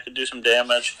backs that could do some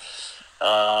damage,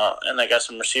 and they got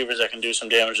some receivers that can do some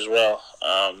damage as well.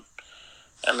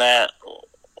 And that,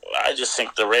 I just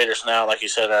think the Raiders now, like you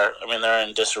said, they're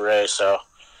in disarray. So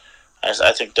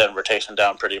I think Denver takes them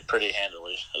down pretty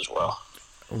handily as well.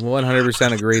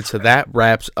 100% agreed. So that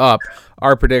wraps up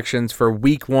our predictions for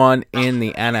Week 1 in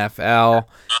the NFL,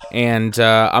 and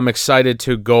I'm excited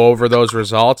to go over those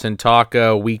results and talk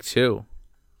Week 2.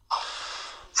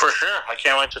 For sure. I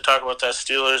can't wait to talk about that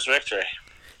Steelers victory.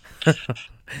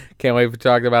 Can't wait to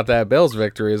talk about that Bills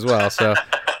victory as well. So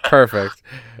perfect.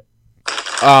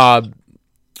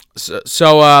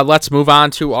 So let's move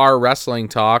on to our wrestling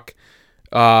talk.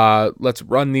 Let's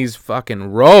run these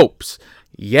fucking ropes.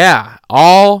 Yeah,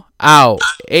 All Out,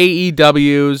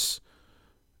 AEW's,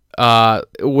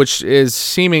 which is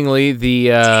seemingly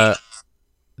the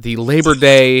Labor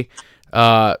Day,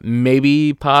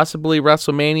 maybe possibly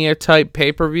WrestleMania type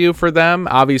pay-per-view for them.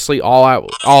 Obviously,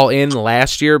 All In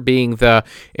last year being the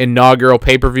inaugural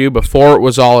pay-per-view before it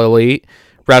was All Elite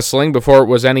Wrestling, before it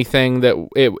was anything that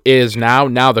it is now.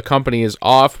 Now the company is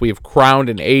off. We've crowned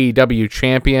an AEW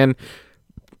champion.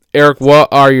 Eric, what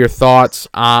are your thoughts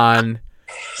on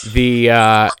the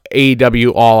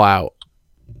AEW All Out?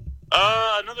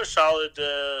 Another solid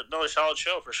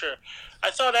show for sure. I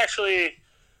thought actually,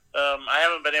 I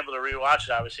haven't been able to rewatch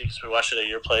it obviously because we watched it at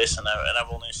your place, and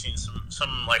I've only seen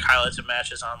some like highlights of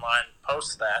matches online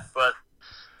post that, but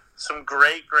some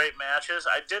great matches.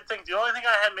 I did think the only thing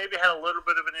I had a little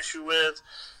bit of an issue with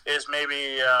is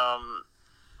maybe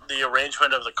the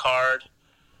arrangement of the card.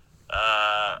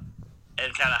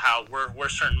 And kind of how where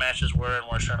certain matches were and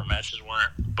where certain matches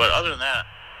weren't. But other than that,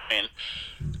 I mean,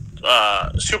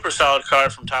 super solid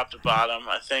card from top to bottom.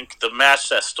 I think the match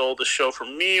that stole the show for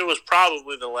me was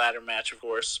probably the ladder match, of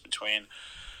course, between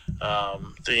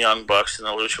the Young Bucks and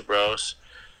the Lucha Bros.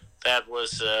 That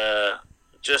was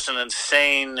just an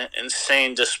insane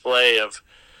display of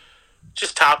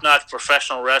just top-notch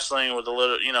professional wrestling with a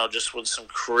little, just with some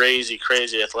crazy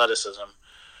athleticism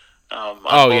on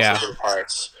both of their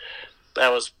parts.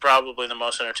 That was probably the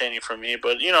most entertaining for me.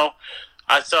 But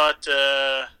I thought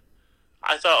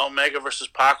Omega versus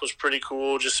Pac was pretty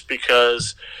cool, just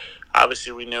because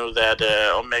obviously we knew that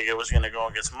Omega was going to go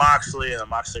against Moxley, and then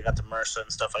Moxley got to Mercer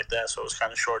and stuff like that, so it was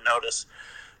kind of short notice.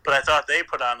 but I thought they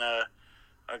put on a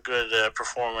good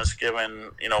performance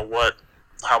given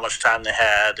how much time they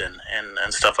had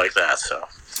and stuff like that. So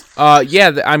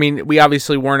I mean, we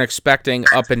obviously weren't expecting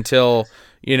up until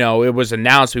it was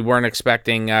announced. We weren't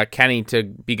expecting Kenny to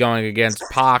be going against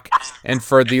Pac, and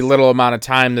for the little amount of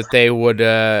time that they would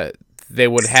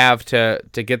have to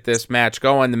get this match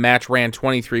going. The match ran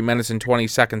 23 minutes and 20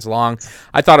 seconds long.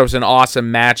 I thought it was an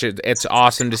awesome match. It's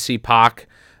awesome to see Pac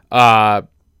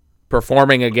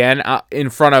performing again in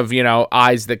front of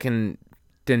eyes that can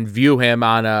view him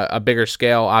on a bigger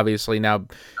scale. Obviously now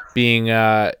being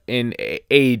in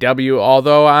AEW,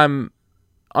 although I'm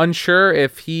unsure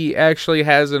if he actually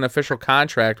has an official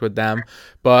contract with them.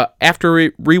 But after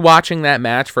rewatching that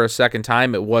match for a second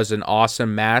time, it was an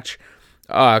awesome match.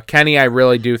 Kenny, I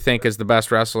really do think, is the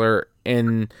best wrestler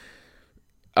in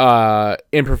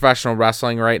professional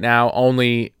wrestling right now.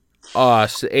 Only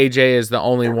AJ is the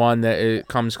only one that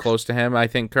comes close to him, I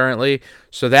think, currently.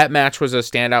 So that match was a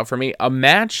standout for me. A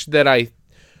match that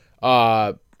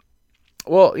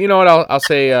well, you know what? I'll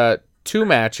say two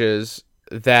matches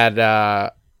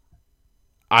that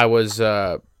I was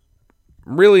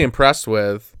really impressed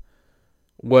with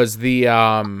was the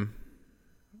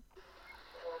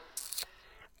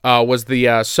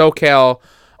SoCal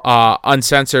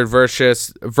Uncensored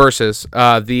versus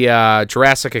the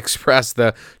Jurassic Express,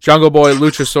 the Jungle Boy,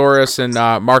 Luchasaurus, and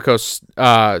Marcos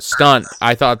Stunt.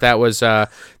 I thought that was a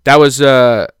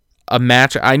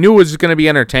match I knew was going to be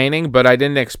entertaining, but I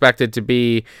didn't expect it to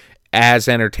be as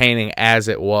entertaining as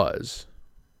it was.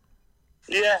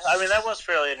 Yeah, I mean, that was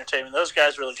fairly entertaining. Those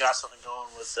guys really got something going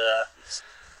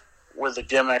with the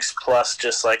gimmicks plus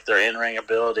just like their in-ring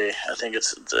ability. I think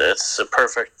it's a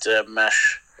perfect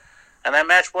mesh. And that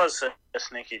match was a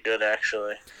sneaky good,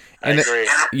 actually. I agree.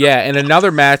 And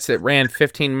another match that ran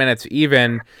 15 minutes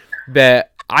even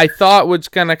that I thought was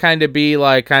going to kind of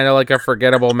like a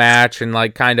forgettable match and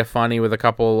like kind of funny with a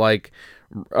couple like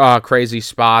crazy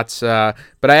spots. But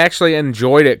I actually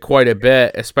enjoyed it quite a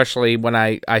bit, especially when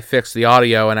I fixed the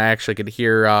audio and I actually could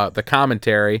hear the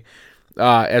commentary,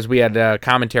 as we had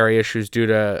commentary issues due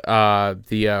to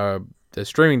the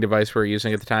streaming device we were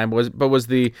using at the time. Was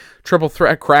the triple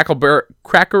threat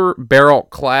Cracker Barrel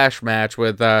Clash match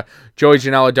with Joey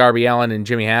Janela, Darby Allin, and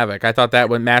Jimmy Havoc. I thought that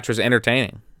match was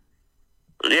entertaining.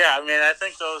 Yeah, I mean, I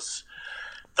think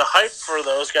the hype for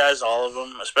those guys, all of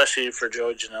them, especially for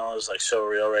Joey Janela, is like so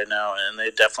real right now, and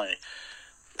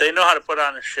they know how to put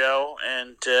on a show,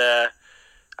 and I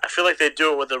feel like they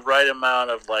do it with the right amount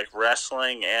of like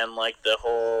wrestling and like the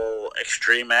whole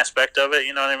extreme aspect of it.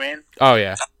 You know what I mean? Oh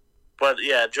yeah. But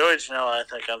yeah, Joey Janela, I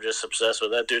think I'm just obsessed with.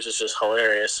 That dude is just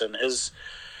hilarious, and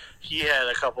he had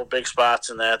a couple big spots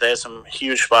in that. They had some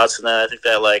huge spots in that. I think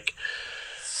that like.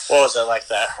 What was it, like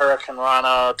that Hurricane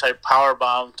Rana type power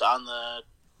bomb on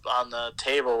the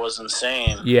table was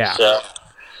insane. Yeah. So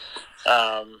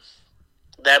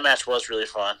that match was really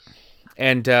fun.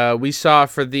 And we saw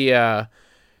for the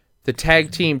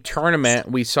tag team tournament,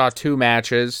 we saw two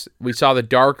matches. We saw the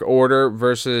Dark Order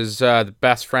versus the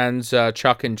Best Friends,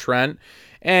 Chuck and Trent.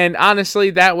 And honestly,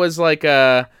 that was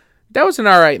an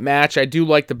alright match. I do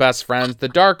like the Best Friends. The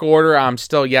Dark Order, I'm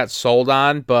still yet sold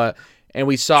on, and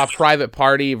we saw Private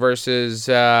Party versus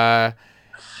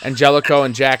Angelico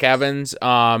and Jack Evans,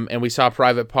 and we saw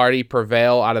Private Party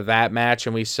prevail out of that match,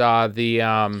 and we saw the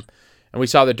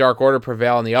Dark Order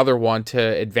prevail in the other one to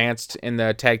advance in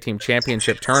the Tag Team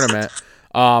Championship tournament.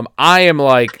 I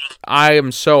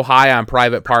am so high on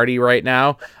Private Party right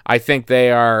now. I think they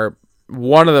are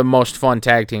one of the most fun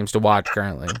tag teams to watch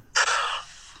currently.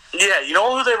 Yeah, you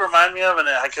know who they remind me of, and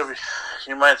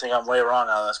you might think I'm way wrong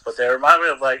on this, but they remind me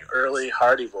of like early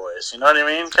Hardy Boys. You know what I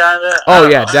mean? Kind of. Oh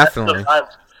yeah, definitely.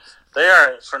 They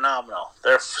are phenomenal.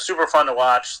 They're super fun to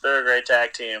watch. They're a great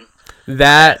tag team.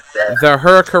 The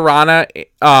Hurricanrana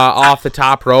off the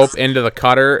top rope into the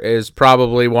cutter is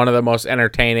probably one of the most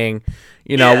entertaining.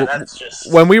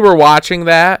 When we were watching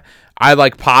that, I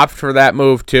like popped for that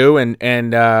move too,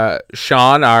 and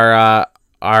Sean, our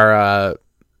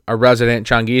resident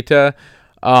Changuita,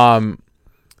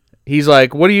 he's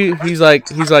like, what do you? He's like,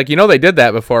 they did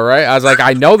that before, right? I was like,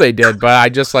 I know they did, but I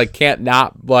just like can't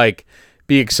not like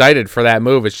be excited for that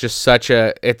move. It's just such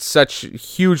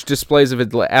huge displays of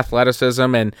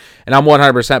athleticism, and I'm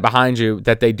 100% behind you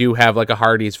that they do have like a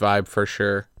Hardy's vibe for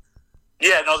sure.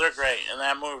 Yeah, no, they're great, and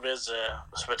that move is a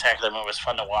spectacular move. It's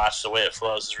fun to watch. The way it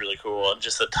flows is really cool, and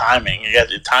just the timing.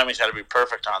 The timing's got to be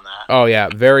perfect on that. Oh yeah,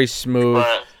 very smooth.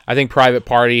 But, I think Private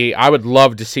Party. I would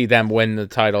love to see them win the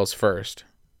titles first.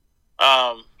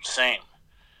 Same,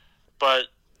 but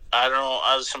I don't know.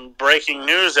 Some breaking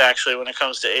news actually when it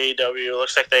comes to AEW. It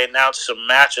looks like they announced some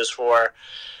matches for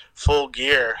Full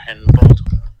Gear in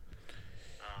Baltimore.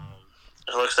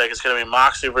 It looks like it's going to be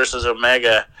Moxley versus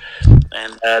Omega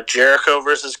and Jericho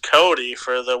versus Cody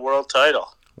for the world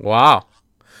title. Wow.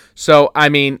 So, I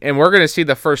mean, and we're going to see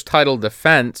the first title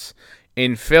defense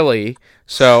in Philly.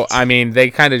 So, I mean, they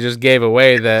kind of just gave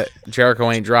away that Jericho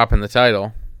ain't dropping the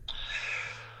title.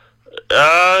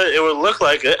 It would look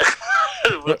like it.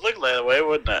 It would look that way,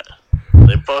 wouldn't it?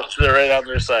 They posted it right on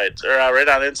their sites, or right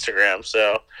on Instagram.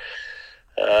 So,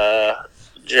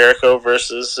 Jericho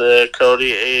versus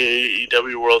Cody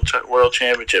AEW World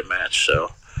Championship match. So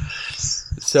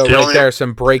right there,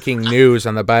 some breaking news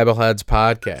on the Bibleheads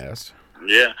podcast.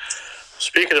 Yeah.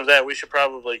 Speaking of that, we should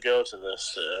probably go to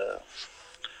this.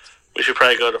 We should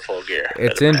probably go to Full Gear.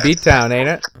 It's in B-Town, ain't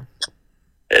it?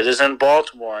 It is in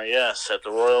Baltimore, yes, at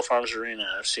the Royal Farms Arena.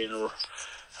 I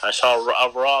saw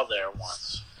a Raw there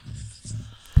once.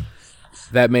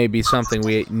 That may be something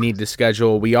we need to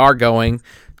schedule. We are going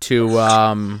to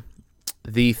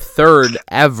the third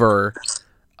ever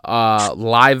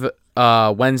live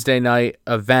Wednesday night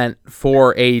event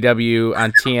for AEW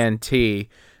on TNT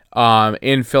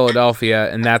in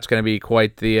Philadelphia, and that's going to be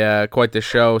quite the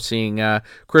show. Seeing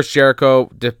Chris Jericho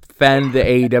defend the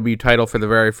AEW title for the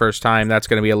very first time, that's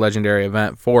going to be a legendary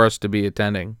event for us to be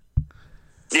attending.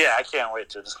 Yeah, I can't wait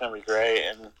to. It's going to be great,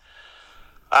 and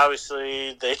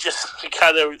obviously they just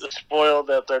kind of spoiled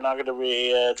that they're not going to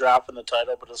be dropping the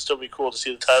title, but it'll still be cool to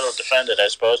see the title defended, I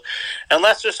suppose,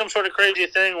 unless there's some sort of crazy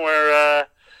thing where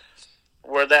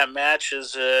that match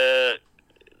is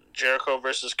Jericho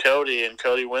versus Cody, and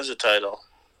Cody wins the title.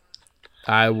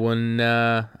 I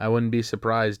wouldn't be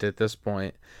surprised at this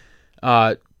point.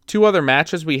 Two other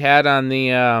matches we had on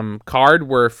the card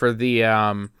were for the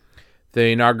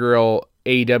inaugural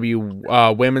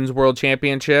AEW Women's World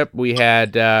Championship. We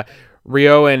had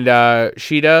Rio and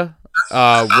Shida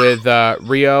with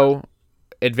Rio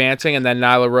advancing, and then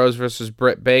Nyla Rose versus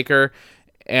Britt Baker.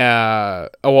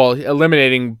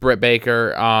 Eliminating Britt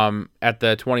Baker at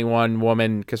the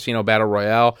 21-woman Casino Battle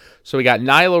Royale. So we got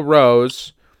Nyla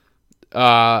Rose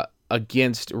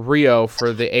against Rio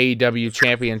for the AEW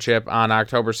Championship on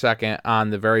October 2nd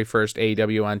on the very first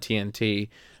AEW on TNT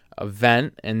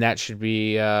event, and that should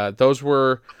be those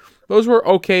were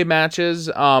okay matches.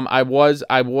 I was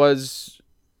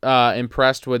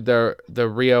impressed with the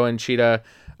Rio and Cheetah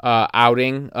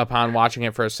outing upon watching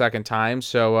it for a second time,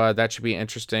 so that should be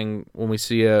interesting when we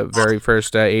see a very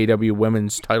first AEW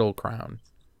women's title crown.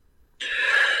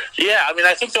 Yeah, I mean,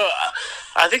 I think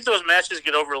those matches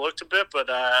get overlooked a bit, but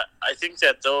I think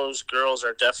that those girls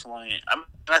are definitely.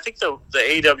 I think the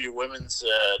AEW women's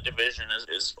division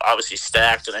is obviously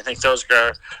stacked, and I think those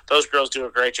girls do a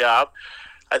great job.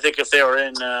 I think if they were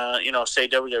in, say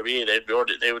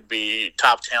WWE, they would be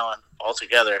top talent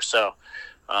altogether. So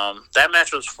that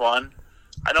match was fun.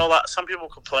 I know some people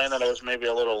complain that it was maybe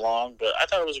a little long, but I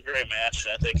thought it was a great match,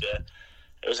 and I think it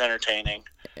was entertaining.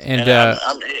 And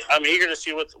I'm eager to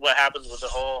see what happens with the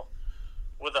whole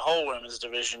women's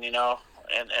division, and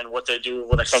what they do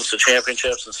when it comes to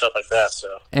championships and stuff like that.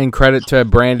 So, and credit to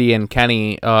Brandy and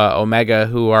Kenny Omega,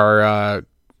 who are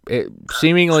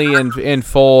seemingly in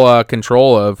full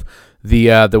control of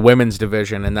the women's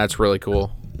division, and that's really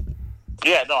cool.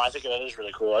 Yeah, no, I think that is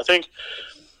really cool. I think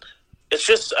it's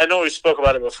just, I know we spoke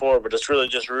about it before, but it's really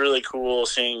just really cool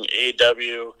seeing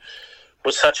AEW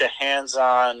with such a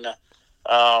hands-on,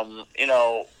 from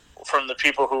the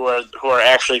people who are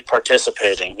actually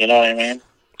participating. You know what I mean?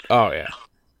 Oh yeah.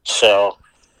 So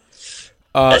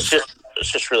it's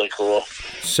just really cool.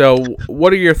 So,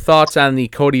 what are your thoughts on the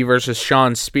Cody versus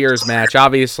Shawn Spears match?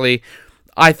 Obviously,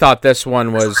 I thought this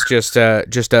one was just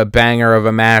a banger of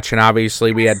a match, and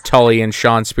obviously we had Tully in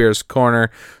Shawn Spears'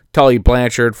 corner. Tully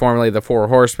Blanchard, formerly the Four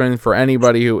Horsemen, for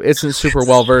anybody who isn't super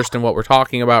well-versed in what we're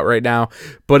talking about right now.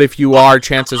 But if you are,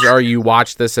 chances are you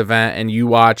watched this event and you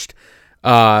watched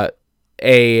an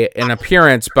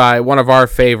appearance by one of our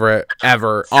favorite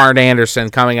ever, Arn Anderson,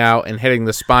 coming out and hitting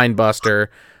the spine buster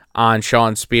on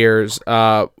Shawn Spears.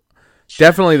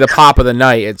 Definitely the pop of the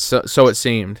night, so it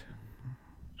seemed.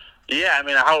 Yeah, I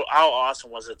mean, how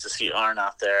awesome was it to see Arn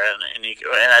out there? And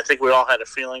I think we all had a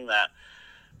feeling that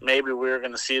maybe we were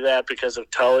going to see that because of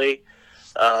Tully.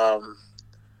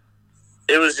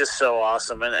 It was just so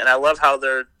awesome. And I love how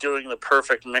they're doing the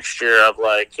perfect mixture of,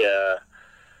 the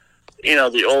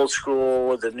old school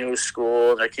with the new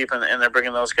school. And they're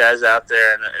bringing those guys out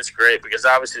there, and it's great because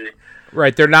obviously...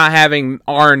 Right, they're not having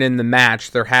Arn in the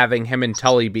match. They're having him and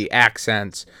Tully be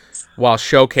accents while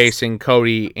showcasing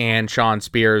Cody and Shawn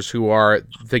Spears, who are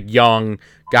the young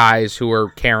guys who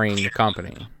are carrying the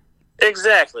company.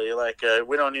 Exactly. Like,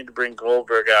 we don't need to bring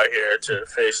Goldberg out here to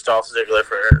face Dolph Ziggler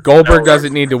for Goldberg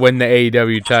doesn't need to win the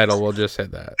AEW title. We'll just say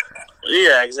that.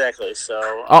 Yeah, exactly.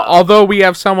 So, although we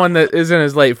have someone that is in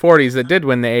his late 40s that did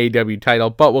win the AEW title,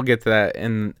 but we'll get to that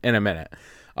in a minute.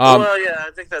 Well, yeah,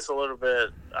 I think that's a little bit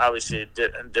obviously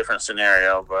a different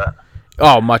scenario, but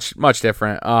much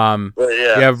different. but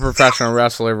yeah, you have a professional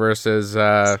wrestler versus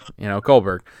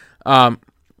Goldberg.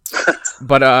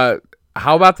 But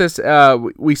how about this?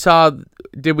 We saw.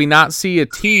 Did we not see a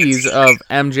tease of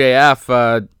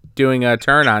MJF doing a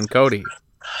turn on Cody?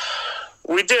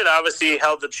 We did. Obviously, he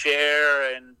held the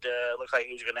chair and looked like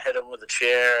he was going to hit him with a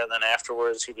chair. And then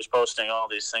afterwards, he was posting all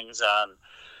these things on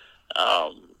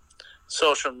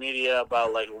social media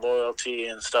about like loyalty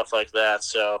and stuff like that.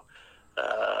 So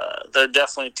they're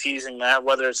definitely teasing that.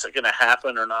 Whether it's going to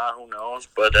happen or not, who knows?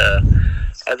 But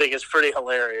I think it's pretty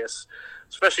hilarious,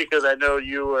 especially because I know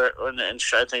you were and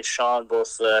I think Sean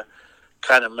both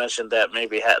kind of mentioned that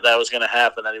maybe that was going to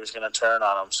happen, that he was going to turn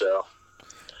on him. So.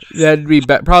 That'd be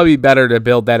probably better to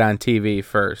build that on TV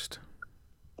first.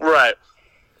 Right.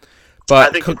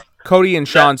 But Cody and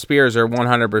Sean Spears are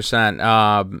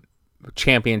 100%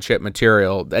 championship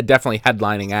material. Definitely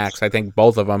headlining acts, I think,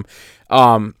 both of them.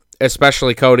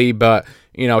 Especially Cody, but,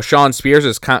 Sean Spears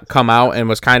has come out and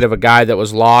was kind of a guy that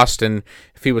was lost, and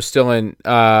if he was still in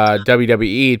WWE,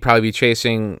 he'd probably be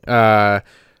chasing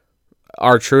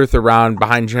R-Truth around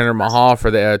behind Jinder Mahal for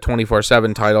the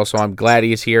 24/7 title, so I'm glad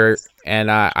he's here,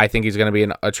 and I think he's going to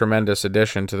be a tremendous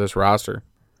addition to this roster.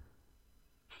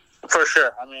 For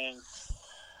sure. I mean,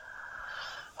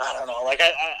 I don't know. Like,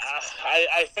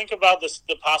 I think about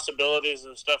the possibilities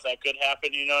and stuff that could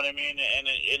happen, you know what I mean? And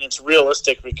it's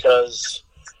realistic because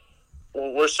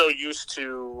we're so used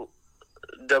to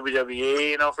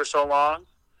WWE, for so long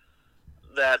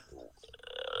that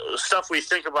stuff we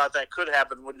think about that could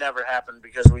happen would never happen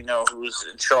because we know who's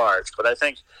in charge. But I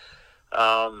think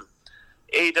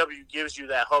AEW gives you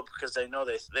that hope because they know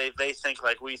they think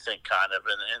like we think, kind of,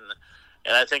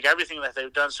 and I think everything that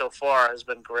they've done so far has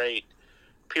been great.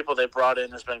 People they brought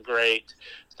in has been great.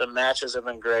 The matches have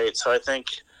been great. So I think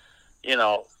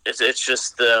it's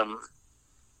just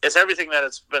it's everything that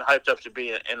it's been hyped up to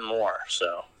be and more.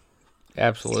 So.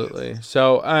 Absolutely.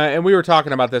 So, and we were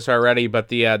talking about this already, but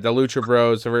the Lucha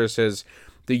Bros versus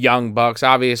the Young Bucks,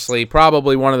 obviously,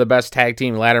 probably one of the best tag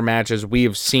team ladder matches we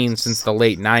have seen since the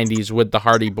late 90s with the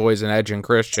Hardy Boys and Edge and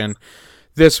Christian.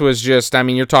 This was just,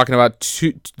 you're talking about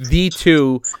the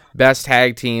two best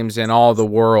tag teams in all the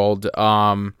world,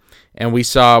 and we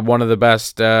saw one of the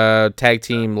best tag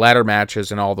team ladder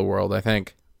matches in all the world, I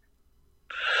think.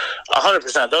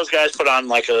 100%. Those guys put on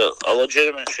like a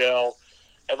legitimate show.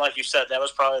 And like you said, that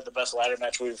was probably the best ladder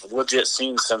match we've legit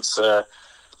seen since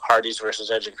Hardy's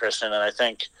versus Edge and Christian. And I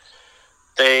think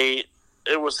it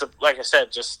was, like I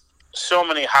said, just so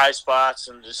many high spots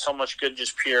and just so much good,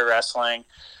 just pure wrestling.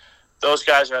 Those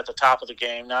guys are at the top of the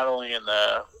game, not only in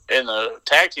the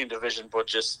tag team division, but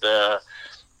just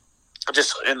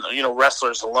in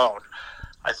wrestlers alone.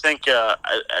 I think when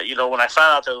I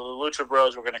found out that the Lucha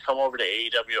Bros were going to come over to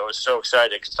AEW, I was so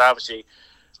excited because it obviously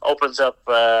opens up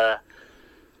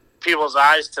people's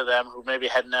eyes to them who maybe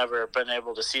had never been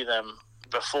able to see them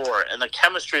before, and the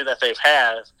chemistry that they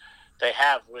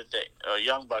have with the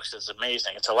Young Bucks is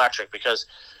amazing. It's electric because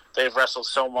they've wrestled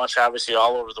so much, obviously,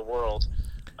 all over the world.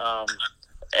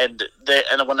 And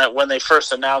when they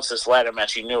first announced this ladder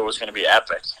match, you knew it was going to be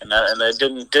epic, and they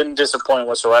didn't disappoint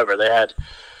whatsoever. They had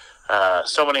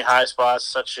so many high spots,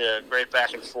 such a great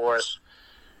back and forth.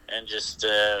 And just,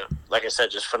 like I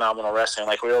said, just phenomenal wrestling.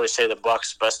 Like we always say, the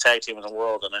Bucks, best tag team in the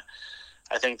world. And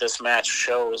I think this match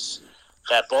shows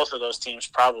that both of those teams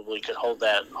probably could hold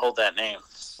that name.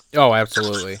 Oh,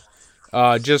 absolutely.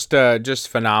 Just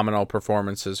phenomenal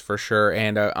performances for sure.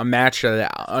 And a match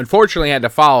that unfortunately had to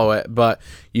follow it. But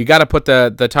you got to put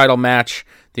the title match,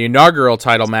 the inaugural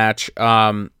title match,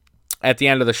 at the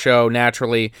end of the show.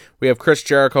 Naturally, we have Chris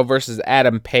Jericho versus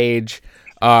Adam Page.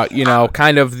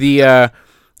 Kind of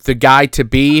the guy to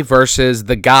be versus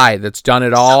the guy that's done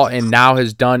it all and now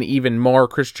has done even more.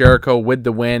 Chris Jericho with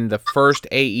the win, the first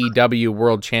AEW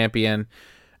world champion.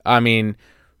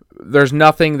 There's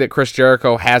nothing that Chris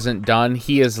Jericho hasn't done.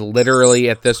 He has literally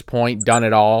at this point done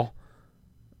it all.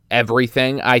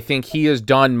 Everything. I think he has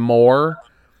done more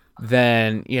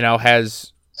than,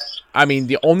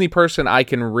 the only person I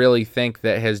can really think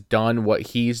that has done what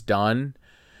he's done,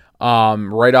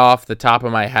 right off the top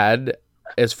of my head,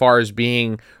 as far as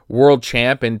being world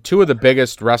champ and two of the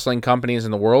biggest wrestling companies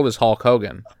in the world, is Hulk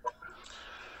Hogan.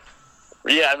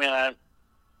 Yeah,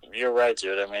 you're right,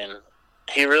 dude.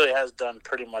 he really has done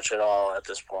pretty much it all at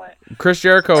this point. Chris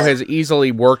Jericho has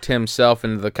easily worked himself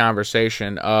into the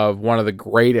conversation of one of the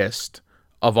greatest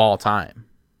of all time.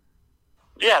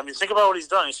 Yeah, I mean, think about what he's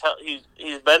done.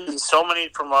 He's been in so many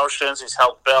promotions. He's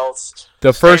held belts.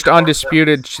 The first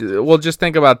undisputed. Well, just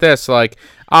think about this. Like,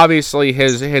 obviously,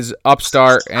 his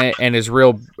upstart and his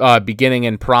real beginning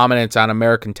in prominence on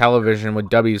American television with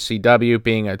WCW,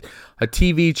 being a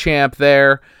TV champ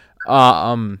there,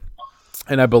 and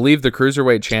I believe the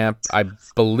cruiserweight champ. I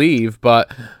believe,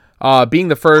 but being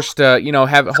the first,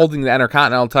 holding the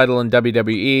Intercontinental title in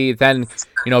WWE, then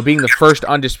being the first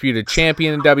undisputed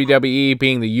champion in WWE,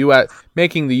 being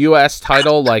making the U.S.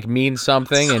 title mean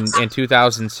something in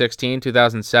 2016,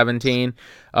 2017,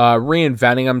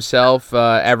 reinventing himself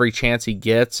every chance he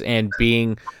gets, and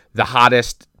being the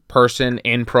hottest person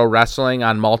in pro wrestling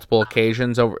on multiple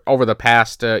occasions over the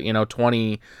past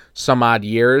 20 some odd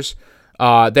years.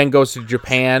 Then goes to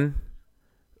Japan,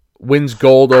 wins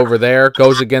gold over there,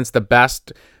 goes against the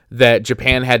best that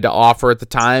Japan had to offer at the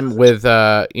time with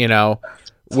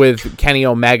with Kenny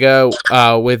Omega,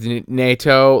 with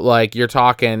Naito. You're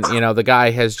talking, the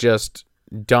guy has just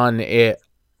done it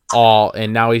all,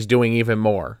 and now he's doing even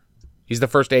more. He's the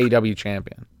first AEW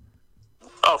champion.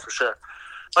 Oh, for sure.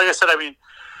 Like I said, I mean,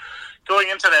 going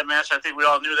into that match, I think we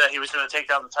all knew that he was going to take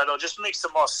down the title. It just makes the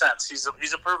most sense. He's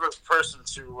a perfect person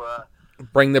to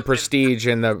bring the prestige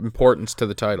and the importance to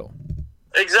the title.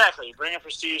 Exactly. Bring in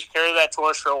prestige, carry that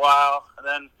torch for a while, and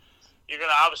then you're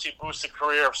going to obviously boost the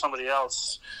career of somebody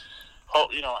else,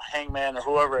 Hangman or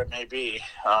whoever it may be.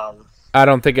 I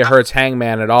don't think it hurts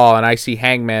Hangman at all, and I see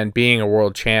Hangman being a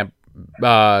world champ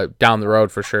down the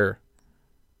road for sure.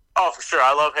 Oh, for sure.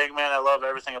 I love Hangman. I love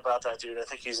everything about that dude. I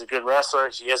think he's a good wrestler.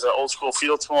 He has an old school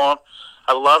feel to him.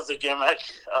 I love the gimmick.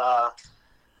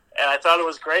 And I thought it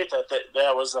was great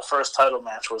that was the first title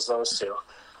match, was those two.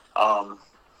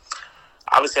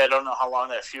 Obviously, I don't know how long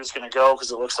that feud's going to go,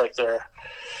 because it looks like they're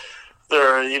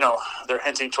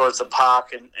hinting towards the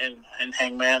Pac and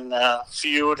Hangman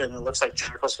feud, and it looks like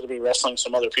Jericho's going to be wrestling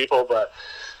some other people, but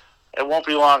it won't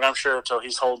be long, I'm sure, until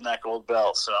he's holding that gold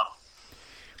belt. So.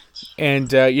 And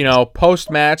post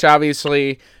match,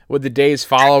 obviously, with the days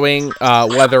following,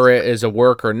 whether it is a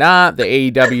work or not, the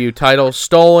AEW title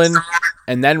stolen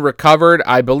and then recovered.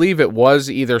 I believe it was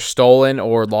either stolen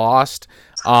or lost.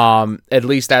 At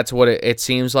least that's what it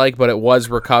seems like, but it was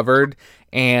recovered.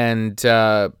 And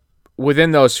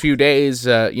within those few days,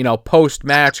 post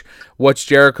match, what's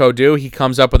Jericho do? He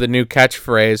comes up with a new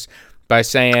catchphrase by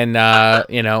saying, a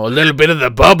little bit of the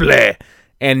bubbly.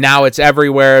 And now it's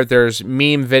everywhere. There's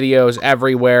meme videos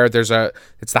everywhere.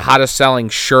 It's the hottest selling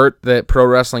shirt that Pro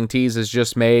Wrestling Tees has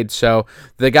just made. So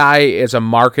the guy is a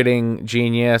marketing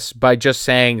genius by just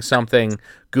saying something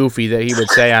goofy that he would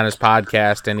say on his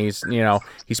podcast, and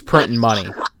he's printing money.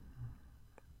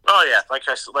 Oh yeah,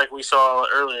 like we saw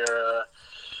earlier,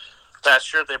 that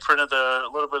shirt they printed, a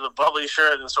little bit of the bubbly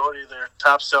shirt, and it's already their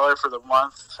top seller for the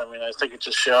month. I mean, I think it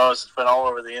just shows. It's been all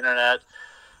over the internet.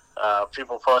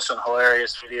 People posting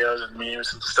hilarious videos and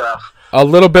memes and stuff. A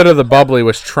little bit of the bubbly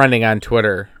was trending on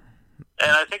Twitter.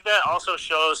 And I think that also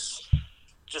shows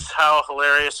just how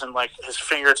hilarious and his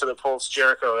finger to the pulse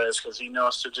Jericho is, because he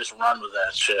knows to just run with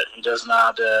that shit. He does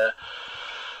not,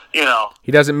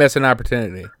 He doesn't miss an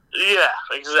opportunity. Yeah,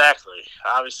 exactly.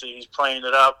 Obviously, he's playing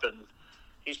it up, and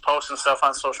he's posting stuff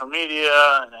on social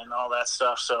media and all that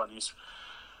stuff. So,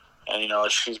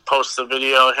 she posts the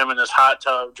video of him in his hot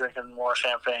tub drinking more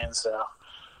champagne, so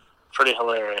pretty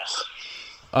hilarious.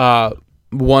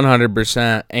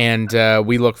 100%. And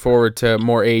we look forward to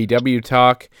more AEW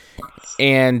talk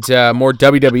and more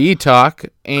WWE talk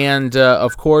and,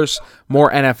 of course,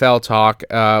 more NFL talk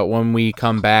when we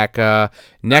come back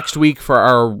next week for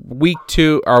our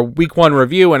week 1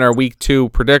 review and our week 2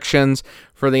 predictions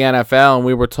for the NFL, and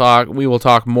we will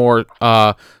talk more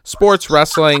sports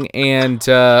wrestling and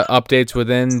updates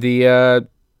within the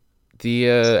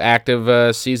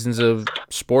active seasons of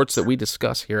sports that we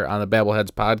discuss here on the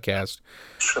Babbleheads podcast.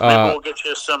 Maybe we'll get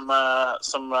you some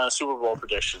Super Bowl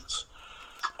predictions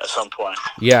at some point.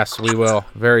 Yes, we will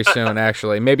very soon.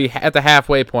 Actually, maybe at the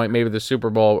halfway point, maybe the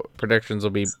Super Bowl predictions will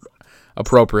be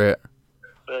appropriate.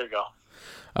 There you go.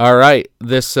 All right,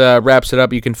 this wraps it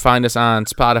up. You can find us on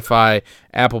Spotify,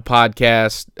 Apple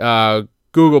Podcast,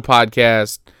 Google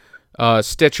Podcast,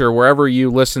 Stitcher, wherever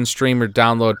you listen, stream, or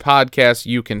download podcasts.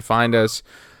 You can find us.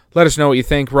 Let us know what you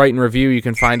think. Write and review. You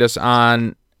can find us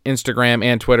on Instagram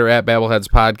and Twitter at Babbleheads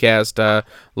Podcast.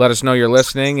 Let us know you're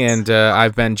listening. And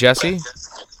I've been Jesse.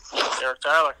 Eric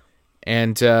Tyler.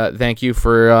 And thank you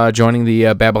for joining the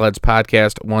Babbleheads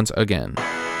Podcast once again.